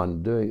no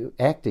one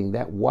acting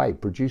that way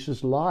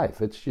produces life.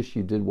 It's just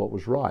you did what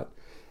was right.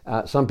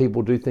 Some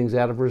people do things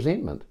out of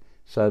resentment.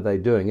 So they're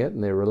doing it,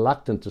 and they're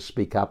reluctant to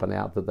speak up and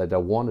out that they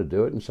don't want to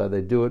do it, and so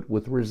they do it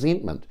with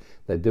resentment.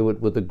 They do it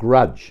with a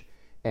grudge.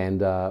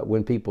 And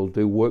when people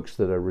do works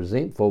that are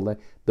resentful,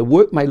 the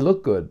work may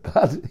look good,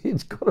 but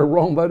it's got a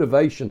wrong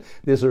motivation.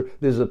 There's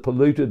a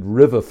polluted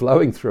river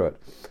flowing through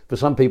it. For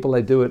some people,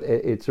 they do it.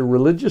 It's a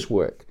religious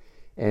work,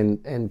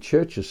 and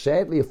churches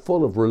sadly are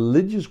full of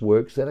religious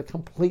works that are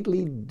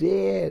completely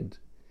dead.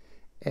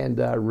 And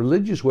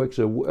religious works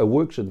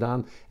are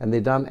done, and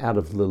they're done out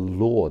of the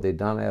law. They're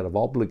done out of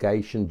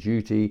obligation,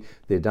 duty.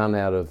 They're done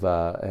out of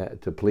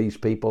to please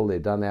people. They're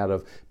done out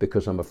of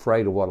because I'm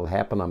afraid of what will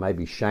happen. I may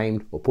be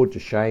shamed or put to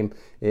shame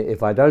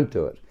if I don't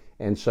do it.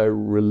 And so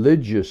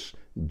religious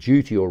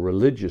duty or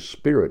religious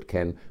spirit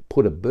can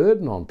put a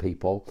burden on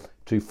people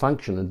to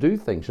function and do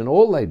things. And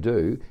all they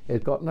do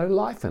has got no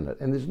life in it,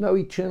 and there's no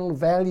eternal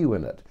value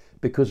in it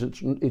because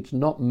it's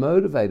not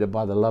motivated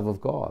by the love of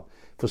God.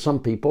 For some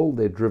people,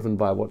 they're driven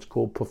by what's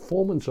called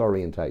performance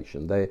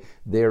orientation.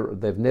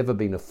 They've never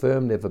been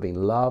affirmed, never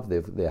been loved.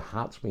 Their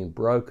heart's been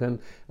broken.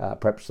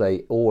 Perhaps they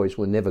always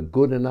were never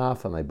good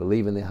enough, and they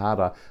believe in their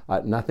heart,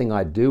 nothing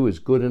I do is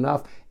good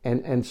enough.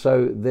 And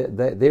so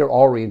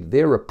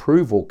their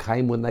approval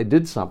came when they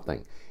did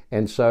something.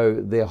 And so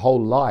their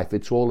whole life,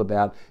 it's all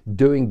about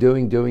doing,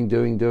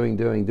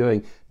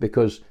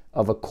 because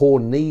of a core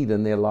need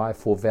in their life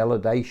for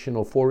validation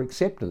or for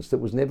acceptance that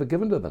was never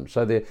given to them.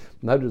 So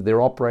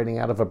they're operating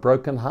out of a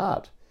broken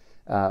heart.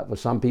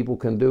 Some people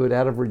can do it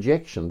out of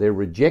rejection. They're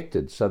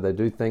rejected, so they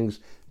do things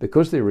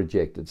because they're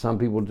rejected. Some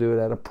people do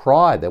it out of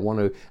pride. They want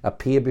to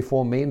appear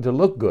before men to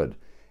look good.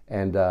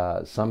 And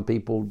some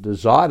people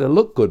desire to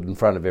look good in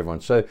front of everyone.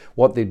 So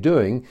what they're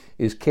doing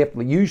is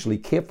usually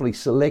carefully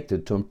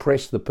selected to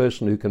impress the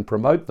person who can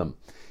promote them.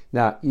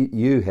 Now,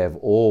 you have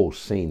all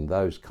seen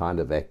those kind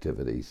of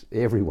activities.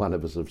 Every one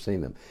of us have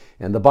seen them.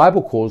 And the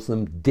Bible calls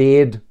them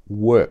dead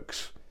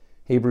works.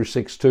 Hebrews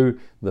 6:2,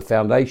 the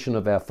foundation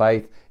of our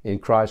faith in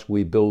Christ,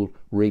 we build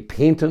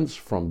repentance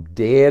from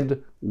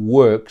dead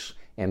works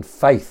and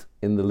faith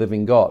in the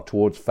living God,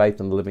 towards faith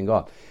in the living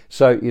God.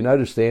 So you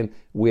notice then,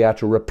 we are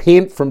to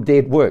repent from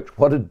dead works.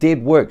 What are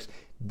dead works?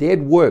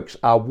 Dead works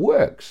are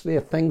works.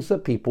 They're things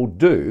that people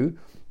do,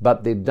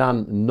 but they're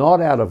done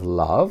not out of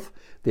love.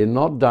 They're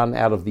not done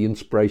out of the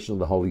inspiration of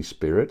the Holy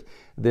Spirit.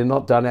 They're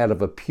not done out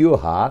of a pure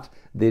heart.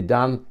 They're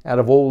done out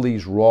of all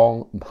these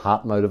wrong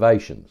heart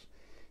motivations.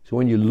 So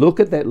when you look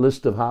at that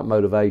list of heart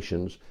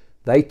motivations,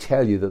 they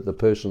tell you that the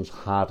person's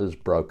heart is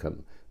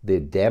broken.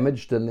 They're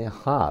damaged in their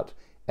heart,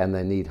 and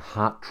they need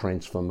heart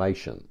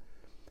transformation.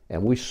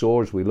 And we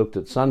saw, as we looked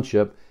at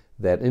sonship,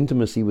 that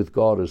intimacy with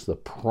God is the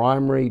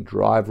primary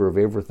driver of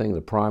everything,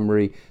 the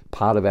primary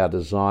part of our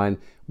design.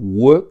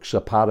 Works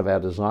are part of our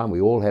design.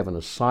 We all have an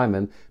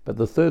assignment. But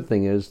the third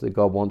thing is that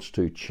God wants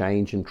to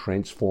change and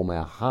transform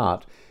our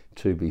heart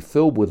to be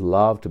filled with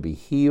love, to be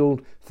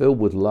healed, filled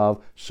with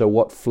love. So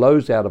what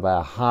flows out of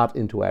our heart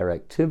into our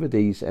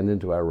activities and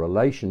into our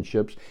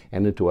relationships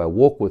and into our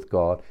walk with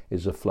God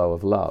is a flow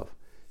of love.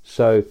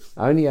 So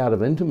only out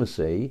of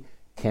intimacy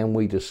can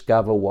we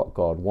discover what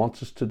God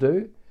wants us to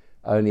do.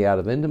 Only out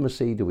of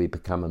intimacy do we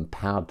become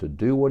empowered to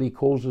do what He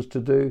calls us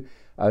to do.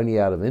 Only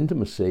out of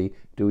intimacy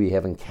do we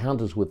have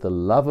encounters with the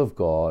love of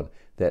God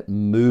that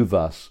move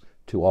us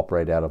to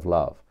operate out of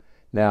love.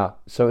 Now,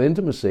 so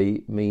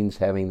intimacy means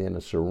having then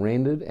a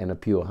surrendered and a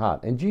pure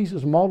heart. And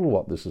Jesus modeled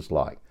what this is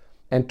like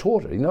and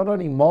taught it. He not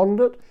only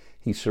modeled it,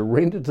 he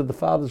surrendered to the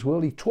Father's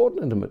will, he taught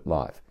an intimate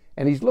life.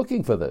 And he's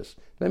looking for this.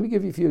 Let me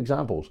give you a few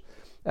examples.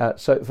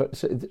 So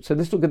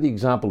let's look at the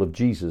example of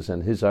Jesus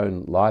and his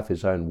own life,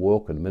 his own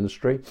walk and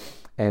ministry.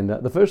 And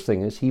the first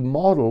thing is he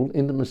modeled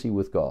intimacy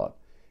with God.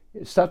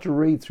 Start to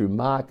read through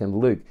Mark and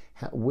Luke,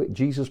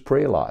 Jesus'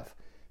 prayer life.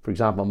 For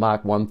example,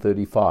 Mark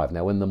 1:35.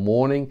 Now in the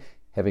morning,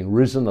 having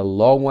risen a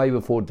long way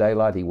before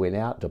daylight, he went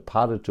out,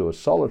 departed to a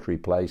solitary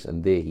place,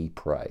 and there he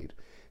prayed.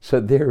 So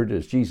there it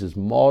is, Jesus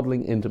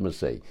modeling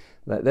intimacy.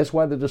 That's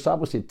why the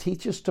disciples said,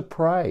 teach us to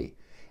pray.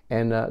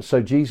 And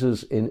so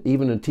Jesus,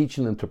 even in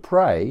teaching them to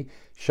pray,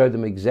 showed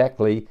them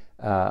exactly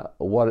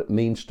what it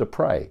means to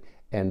pray.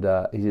 And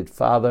he said,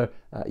 Father,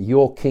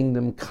 your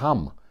kingdom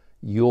come.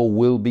 Your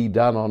will be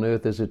done on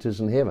earth as it is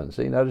in heaven.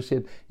 So you notice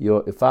it,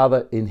 your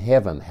Father in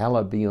heaven,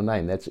 hallowed be your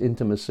name. That's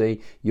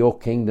intimacy. Your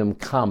kingdom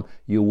come.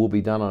 Your will be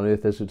done on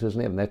earth as it is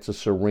in heaven. That's a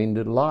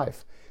surrendered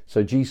life.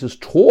 So Jesus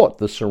taught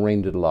the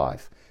surrendered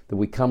life, that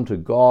we come to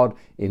God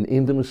in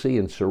intimacy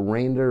and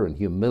surrender and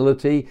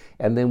humility,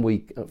 and then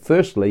we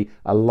firstly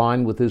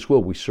align with his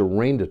will. We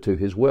surrender to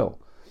his will.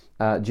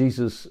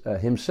 Jesus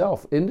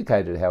himself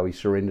indicated how he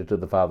surrendered to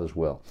the Father's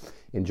will.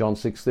 In John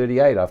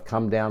 6:38, I've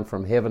come down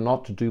from heaven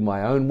not to do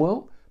my own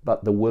will,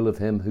 but the will of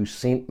him who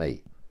sent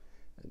me.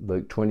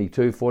 Luke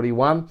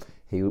 22:41,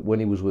 when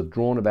he was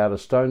withdrawn about a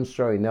stone's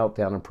throw, he knelt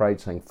down and prayed,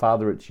 saying,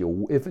 Father,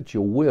 if it's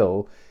your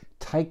will,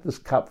 take this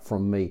cup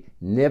from me.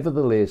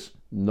 Nevertheless,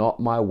 not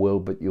my will,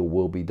 but your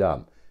will be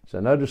done. So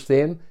notice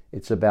then,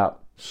 it's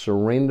about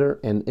surrender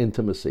and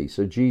intimacy.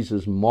 So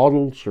Jesus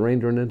modeled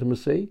surrender and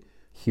intimacy,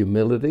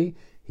 humility.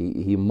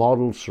 He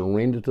modeled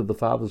surrender to the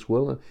Father's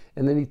will,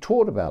 and then he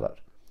taught about it.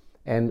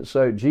 And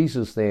so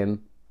Jesus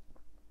then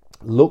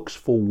looks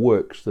for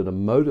works that are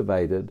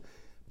motivated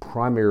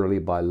primarily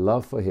by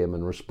love for him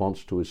in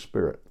response to his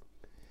Spirit.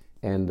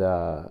 And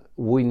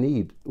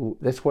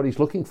that's what he's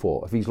looking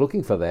for. If he's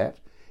looking for that,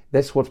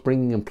 that's what's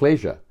bringing him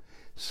pleasure.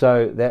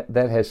 So that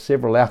has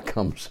several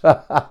outcomes.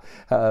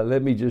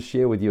 Let me just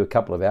share with you a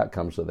couple of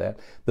outcomes of that.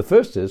 The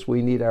first is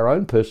we need our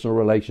own personal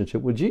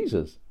relationship with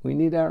Jesus. We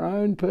need our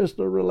own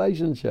personal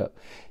relationship.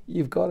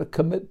 You've got to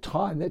commit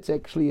time. That's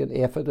actually an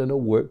effort and a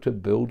work to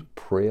build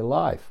prayer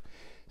life.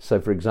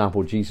 So, for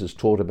example, Jesus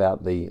taught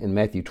about in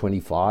Matthew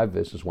 25,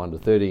 verses 1 to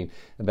 13,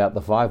 about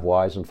the 5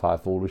 wise and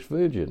 5 foolish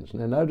virgins.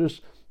 Now notice,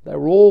 they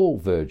were all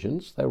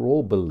virgins. They were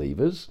all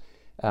believers.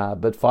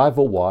 But 5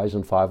 were wise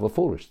and 5 were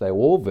foolish. They were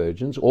all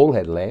virgins, all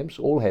had lamps,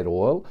 all had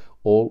oil,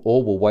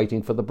 all were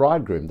waiting for the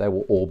bridegroom. They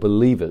were all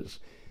believers.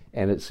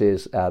 And it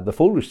says, the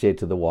foolish said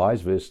to the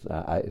wise,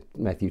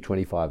 Matthew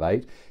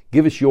 25:8,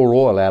 give us your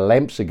oil, our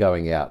lamps are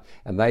going out.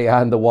 And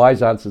the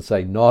wise answered,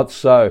 saying, not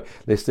so,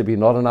 lest there be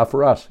not enough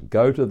for us.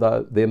 Go to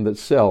them that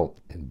sell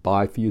and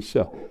buy for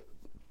yourself.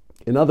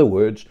 In other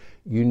words,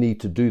 you need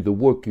to do the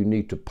work. You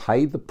need to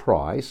pay the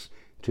price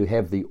to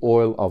have the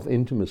oil of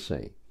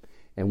intimacy.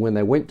 And when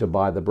they went to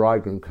buy, the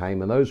bridegroom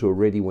came, and those who were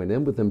ready went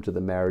in with him to the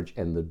marriage,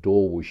 and the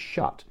door was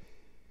shut.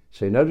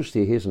 So notice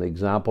here's an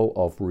example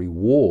of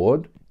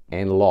reward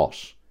and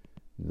loss.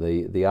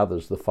 The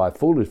others, the 5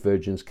 foolish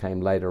virgins,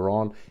 came later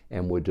on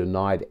and were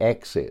denied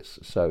access.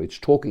 So it's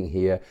talking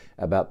here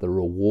about the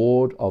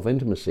reward of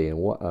intimacy and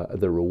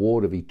the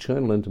reward of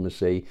eternal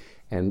intimacy.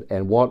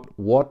 And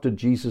what did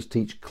Jesus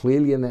teach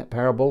clearly in that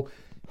parable?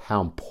 How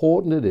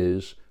important it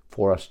is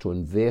for us to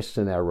invest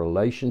in our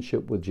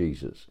relationship with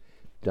Jesus.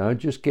 Don't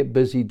just get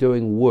busy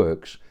doing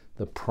works.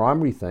 The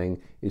primary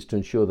thing is to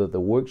ensure that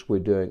the works we're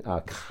doing are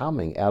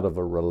coming out of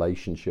a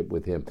relationship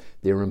with him.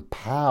 They're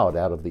empowered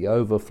out of the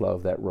overflow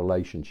of that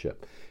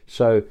relationship.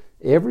 So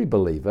every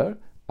believer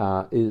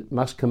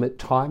must commit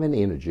time and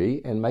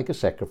energy and make a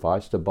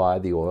sacrifice to buy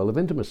the oil of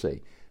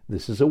intimacy.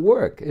 This is a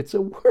work. It's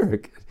a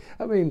work.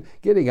 I mean,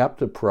 getting up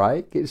to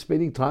pray,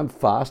 spending time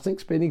fasting,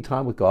 spending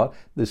time with God,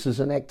 this is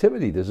an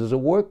activity. This is a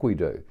work we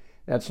do.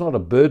 Now, it's not a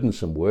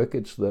burdensome work,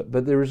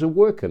 but there is a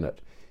work in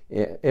it.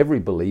 Every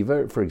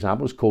believer, for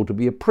example, is called to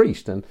be a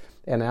priest, and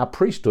our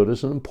priesthood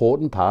is an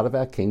important part of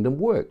our kingdom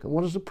work. And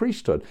what is a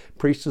priesthood?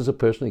 Priest is a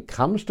person who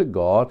comes to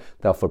God,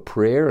 they're for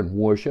prayer and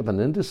worship and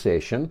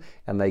intercession,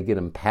 and they get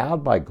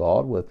empowered by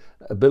God with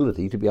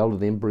ability to be able to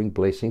then bring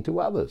blessing to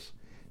others.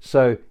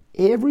 So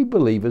every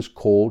believer is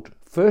called,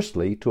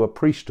 firstly, to a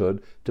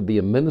priesthood, to be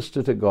a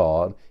minister to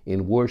God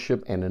in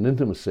worship and in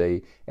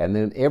intimacy, and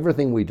then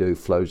everything we do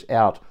flows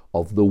out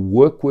of the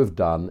work we've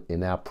done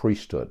in our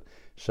priesthood.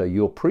 So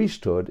your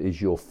priesthood is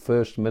your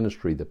first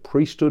ministry. The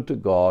priesthood to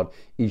God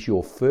is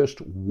your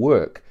first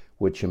work,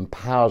 which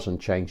empowers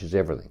and changes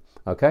everything.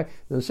 Okay?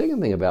 And the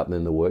second thing about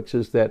then the works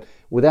is that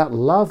without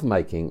love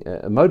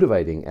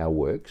motivating our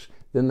works,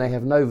 then they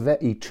have no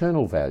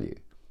eternal value.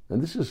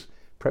 And this is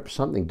perhaps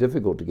something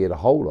difficult to get a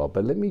hold of,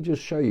 but let me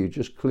just show you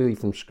just clearly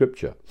from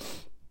Scripture.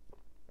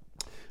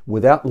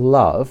 Without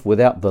love,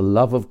 without the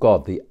love of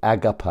God, the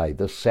agape,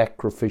 the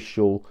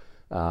sacrificial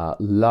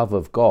love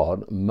of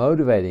God,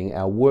 motivating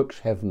our works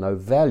have no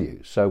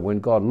value. So when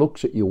God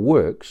looks at your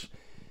works,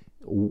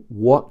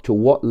 To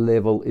what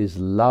level is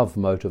love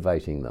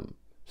motivating them?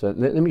 So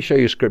let me show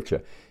you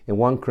scripture. In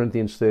 1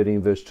 Corinthians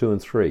 13, verse 2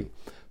 and 3.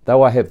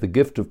 Though I have the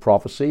gift of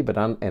prophecy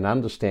and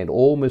understand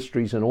all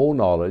mysteries and all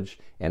knowledge,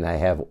 and I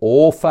have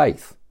all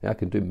faith, I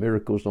can do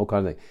miracles and all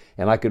kinds of things,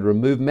 and I could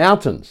remove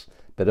mountains,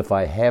 but if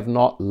I have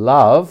not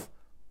love,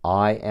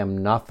 I am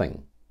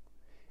nothing.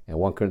 And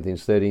 1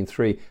 Corinthians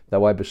 13:3,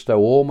 though I bestow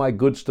all my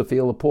goods to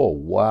feel the poor.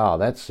 Wow,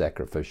 that's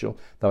sacrificial.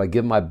 Though I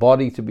give my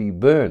body to be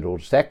burned or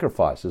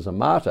sacrificed as a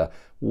martyr.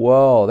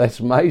 Whoa, that's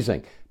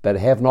amazing. But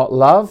have not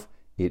love,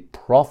 it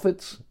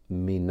profits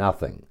me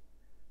nothing.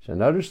 So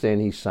notice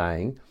then he's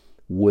saying,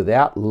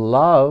 without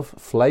love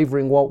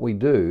flavoring what we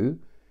do,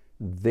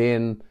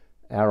 then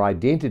our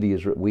identity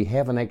is we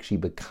haven't actually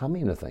become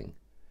anything.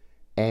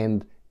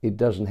 And it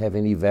doesn't have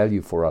any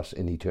value for us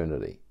in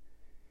eternity.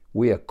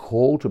 We are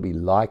called to be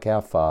like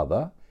our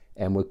Father,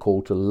 and we're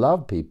called to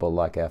love people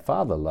like our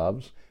Father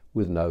loves,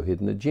 with no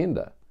hidden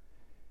agenda.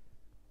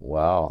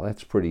 Wow,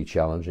 that's pretty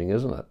challenging,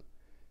 isn't it?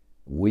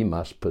 We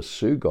must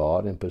pursue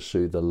God and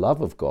pursue the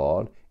love of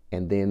God,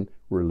 and then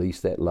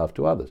release that love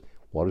to others.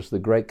 What is the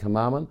great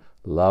commandment?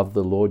 Love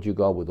the Lord your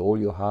God with all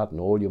your heart and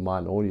all your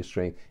mind and all your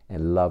strength,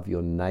 and love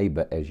your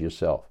neighbor as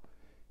yourself.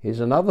 Here's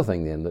another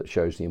thing then that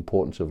shows the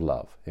importance of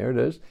love. Here it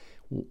is.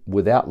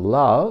 Without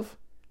love,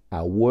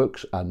 our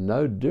works are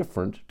no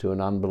different to an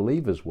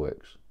unbeliever's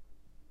works.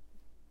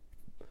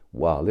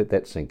 Wow, let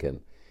that sink in.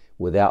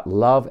 Without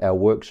love, our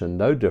works are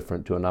no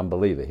different to an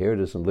unbeliever. Here it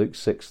is in Luke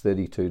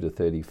 6:32 to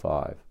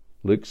 35.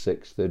 Luke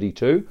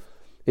 6:32.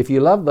 If you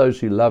love those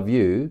who love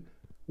you,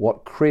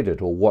 what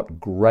credit or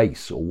what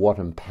grace or what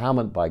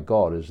empowerment by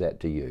God is that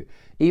to you?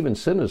 Even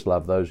sinners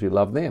love those who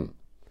love them.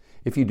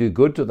 If you do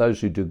good to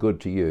those who do good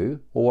to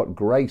you, well, what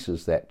grace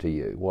is that to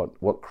you?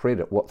 What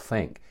credit, what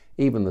thank?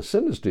 Even the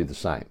sinners do the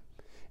same.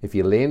 If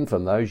you lend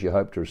from those you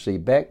hope to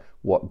receive back,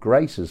 what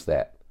grace is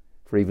that?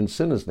 For even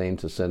sinners lend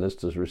to sinners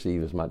to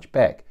receive as much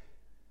back.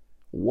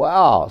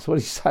 Wow! So what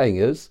he's saying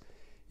is,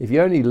 if you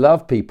only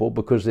love people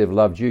because they've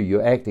loved you,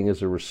 you're acting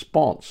as a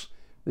response.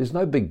 There's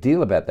no big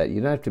deal about that.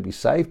 You don't have to be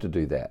saved to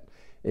do that.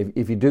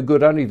 If you do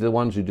good only to the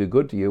ones who do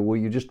good to you, well,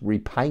 you're just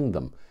repaying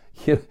them.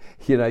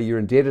 You're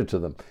indebted to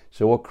them.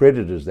 So what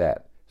credit is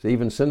that? So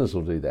even sinners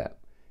will do that.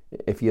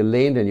 If you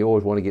lend and you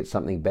always want to get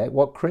something back,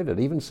 what credit?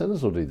 Even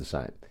sinners will do the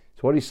same.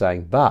 So what he's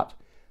saying, but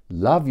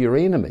love your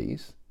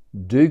enemies,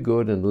 do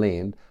good and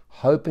lend,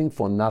 hoping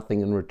for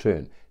nothing in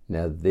return.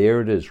 Now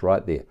there it is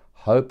right there,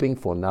 hoping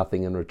for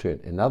nothing in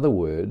return. In other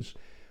words,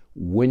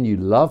 when you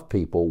love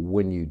people,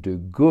 when you do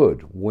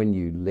good, when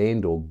you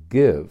lend or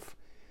give,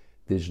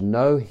 there's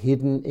no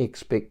hidden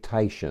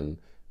expectation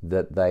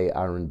that they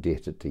are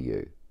indebted to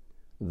you.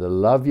 The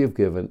love you've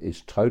given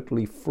is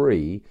totally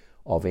free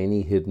of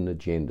any hidden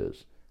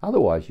agendas.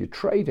 Otherwise, you're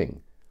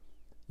trading.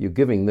 You're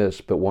giving this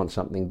but want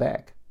something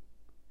back.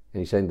 And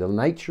he's saying the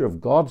nature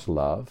of God's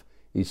love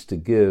is to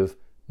give,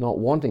 not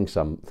wanting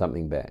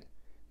something back.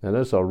 Now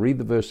notice, I'll read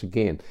the verse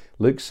again.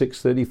 Luke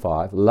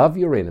 6:35, love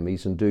your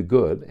enemies and do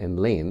good and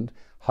lend,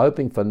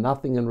 hoping for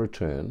nothing in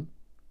return.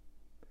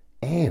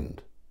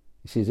 And,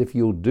 he says, if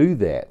you'll do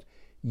that,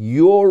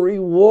 your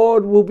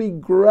reward will be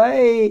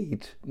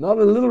great. Not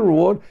a little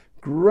reward,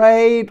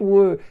 great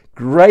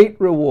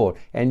reward.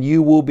 And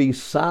you will be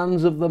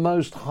sons of the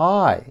Most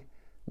High.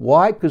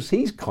 Why? Because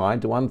he's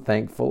kind to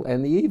unthankful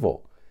and the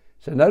evil.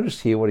 So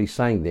notice here what he's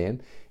saying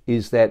then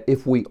is that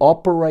if we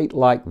operate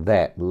like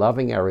that,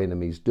 loving our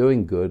enemies,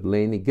 doing good,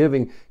 lending,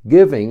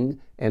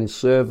 giving and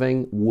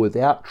serving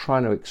without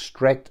trying to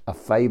extract a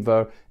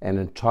favor,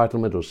 an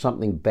entitlement or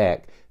something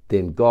back,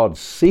 then God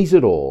sees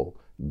it all,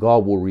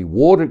 God will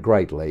reward it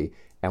greatly,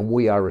 and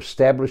we are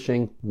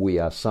establishing we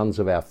are sons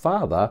of our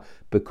Father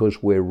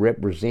because we're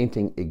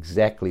representing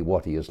exactly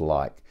what he is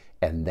like.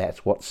 And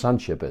that's what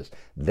sonship is.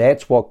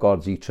 That's what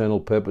God's eternal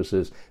purpose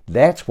is.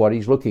 That's what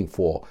he's looking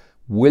for.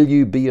 Will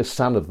you be a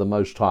son of the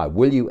Most High?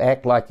 Will you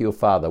act like your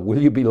Father? Will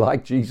you be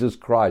like Jesus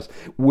Christ?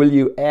 Will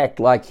you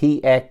act like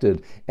he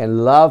acted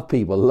and love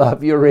people,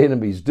 love your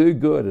enemies, do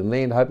good and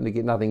lend, hoping to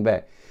get nothing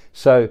back?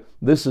 So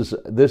this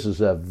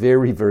is a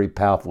very, very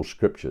powerful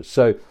scripture.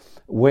 So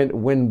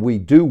when we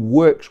do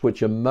works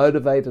which are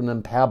motivated and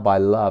empowered by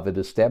love, it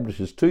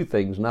establishes two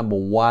things. Number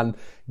one,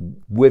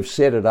 we've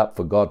set it up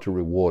for God to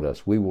reward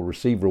us. We will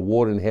receive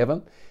reward in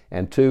heaven.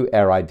 And two,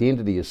 our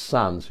identity as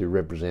sons who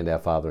represent our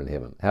Father in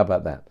heaven. How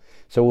about that?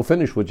 So we'll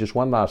finish with just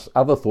one last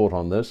other thought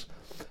on this.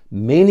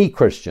 Many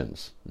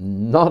Christians,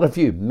 not a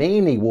few,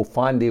 many will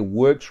find their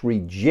works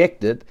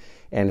rejected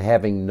and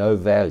having no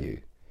value.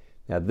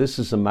 Now this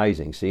is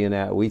amazing. See,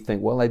 now we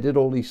think, well, they did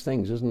all these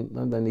things,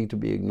 don't they need to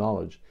be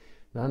acknowledged?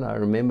 No,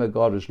 remember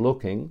God is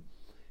looking,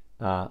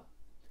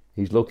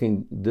 he's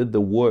looking, did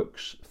the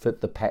works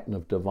fit the pattern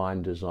of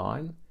divine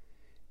design?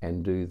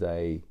 And do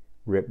they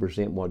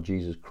represent what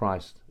Jesus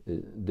Christ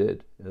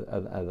did?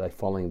 Are they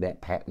following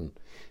that pattern?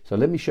 So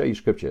let me show you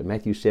scripture.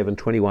 Matthew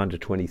 7:21 to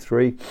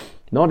 23.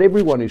 Not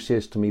everyone who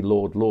says to me,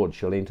 Lord, Lord,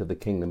 shall enter the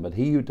kingdom, but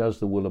he who does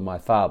the will of my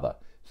Father.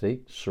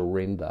 See,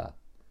 surrender.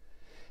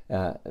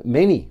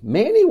 Many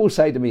will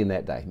say to me in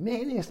that day,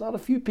 many, it's not a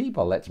few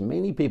people, that's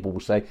many people will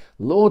say,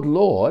 Lord,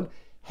 Lord,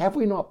 have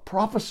we not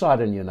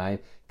prophesied in your name,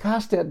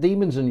 cast out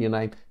demons in your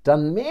name,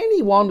 done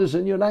many wonders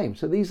in your name?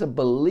 So these are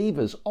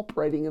believers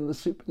operating in the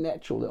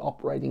supernatural. They're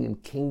operating in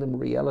kingdom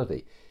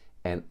reality.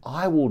 And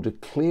I will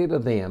declare to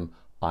them,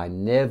 I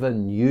never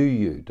knew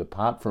you.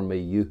 Depart from me,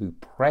 you who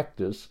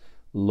practice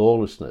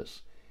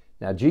lawlessness.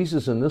 Now,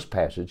 Jesus in this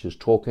passage is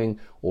talking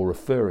or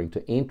referring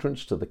to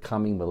entrance to the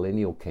coming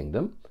millennial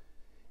kingdom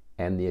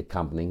and the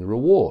accompanying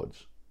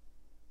rewards.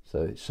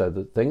 So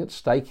the thing at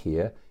stake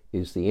here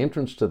is the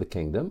entrance to the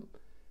kingdom,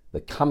 the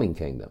coming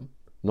kingdom,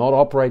 not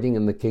operating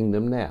in the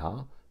kingdom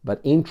now,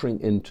 but entering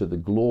into the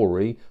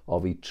glory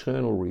of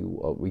eternal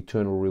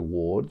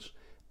rewards.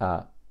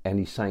 And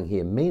he's saying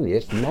here, many,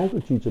 it's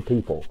multitudes of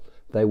people,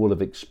 they will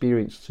have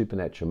experienced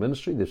supernatural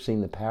ministry. They've seen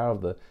the power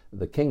of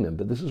the kingdom.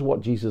 But this is what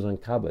Jesus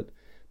uncovered.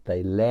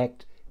 They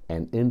lacked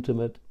an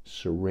intimate,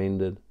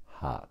 surrendered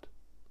heart.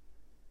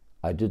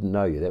 I didn't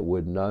know you. That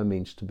word know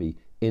means to be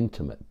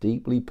intimate,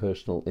 deeply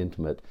personal,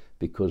 intimate,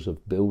 because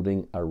of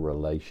building a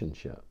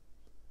relationship.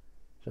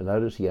 So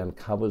notice he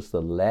uncovers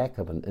the lack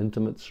of an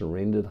intimate,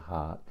 surrendered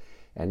heart,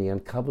 and he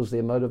uncovers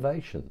their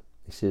motivation.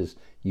 He says,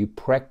 you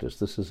practice,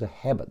 this is a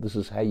habit, this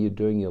is how you're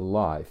doing your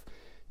life.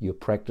 You're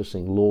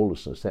practicing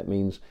lawlessness. That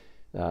means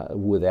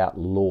without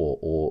law,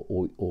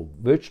 or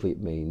virtually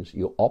it means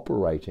you're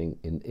operating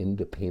in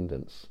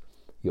independence.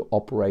 You're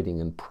operating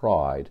in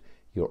pride.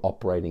 You're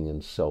operating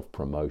in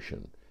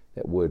self-promotion.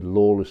 That word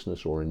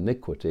lawlessness or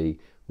iniquity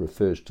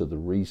refers to the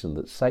reason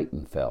that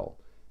Satan fell,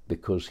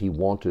 because he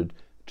wanted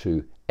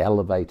to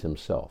elevate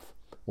himself.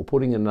 Or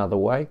putting it another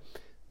way,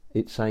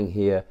 it's saying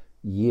here,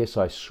 yes,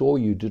 I saw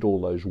you did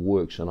all those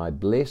works and I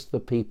blessed the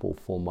people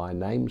for my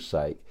name's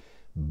sake,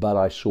 but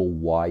I saw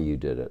why you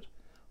did it.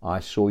 I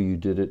saw you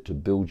did it to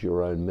build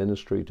your own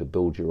ministry, to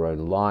build your own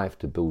life,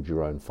 to build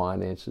your own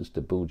finances,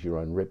 to build your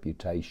own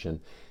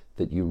reputation,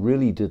 that you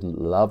really didn't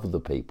love the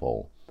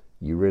people.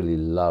 You really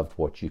loved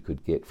what you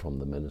could get from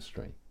the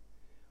ministry.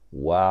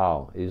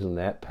 Wow, isn't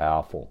that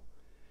powerful?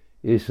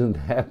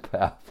 Isn't that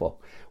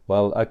powerful?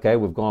 Well, okay,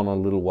 we've gone on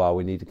a little while.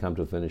 We need to come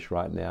to a finish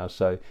right now.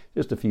 So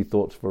just a few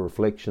thoughts for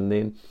reflection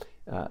then,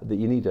 that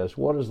you need to ask,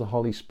 what has the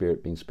Holy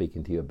Spirit been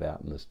speaking to you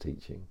about in this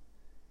teaching?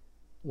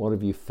 What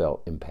have you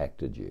felt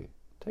impacted you?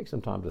 Take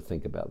some time to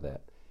think about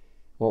that.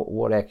 Well,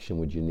 what action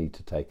would you need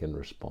to take in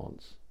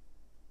response?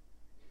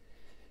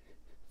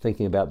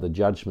 Thinking about the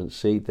judgment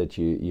seat, that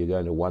you're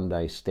going to one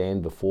day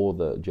stand before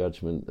the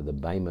judgment, the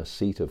Bema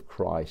seat of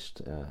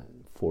Christ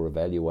for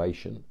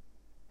evaluation.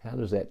 How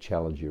does that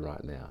challenge you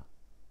right now?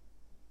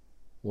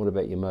 What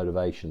about your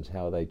motivations?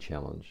 How are they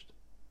challenged?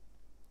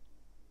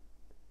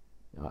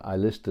 I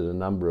listed a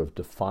number of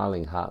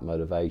defiling heart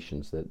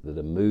motivations that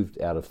are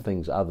moved out of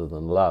things other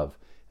than love.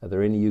 Are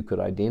there any you could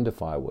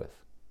identify with?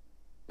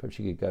 Perhaps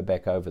you could go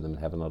back over them and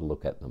have another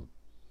look at them.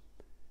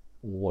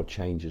 What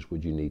changes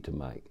would you need to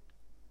make?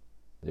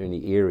 Are there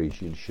any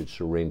areas you should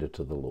surrender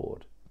to the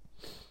Lord?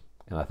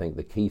 And I think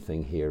the key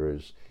thing here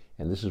is,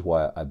 and this is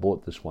why I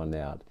brought this one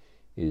out,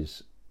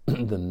 is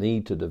the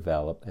need to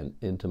develop an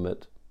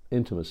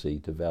intimacy,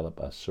 develop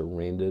a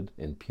surrendered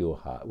and pure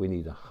heart. We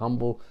need a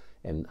humble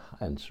and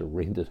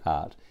surrendered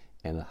heart,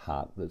 and a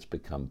heart that's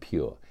become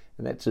pure.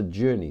 And that's a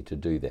journey to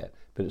do that,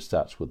 but it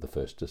starts with the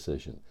first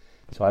decision.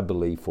 So I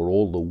believe for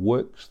all the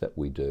works that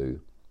we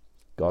do,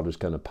 God is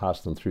going to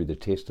pass them through the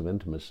test of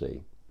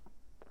intimacy.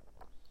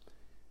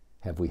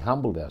 Have we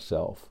humbled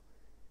ourselves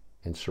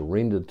and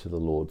surrendered to the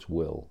Lord's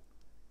will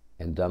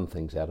and done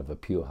things out of a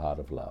pure heart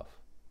of love?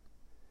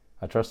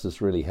 I trust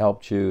this really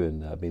helped you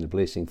and been a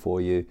blessing for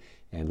you,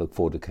 and look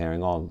forward to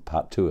carrying on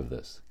part 2 of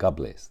this. God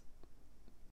bless.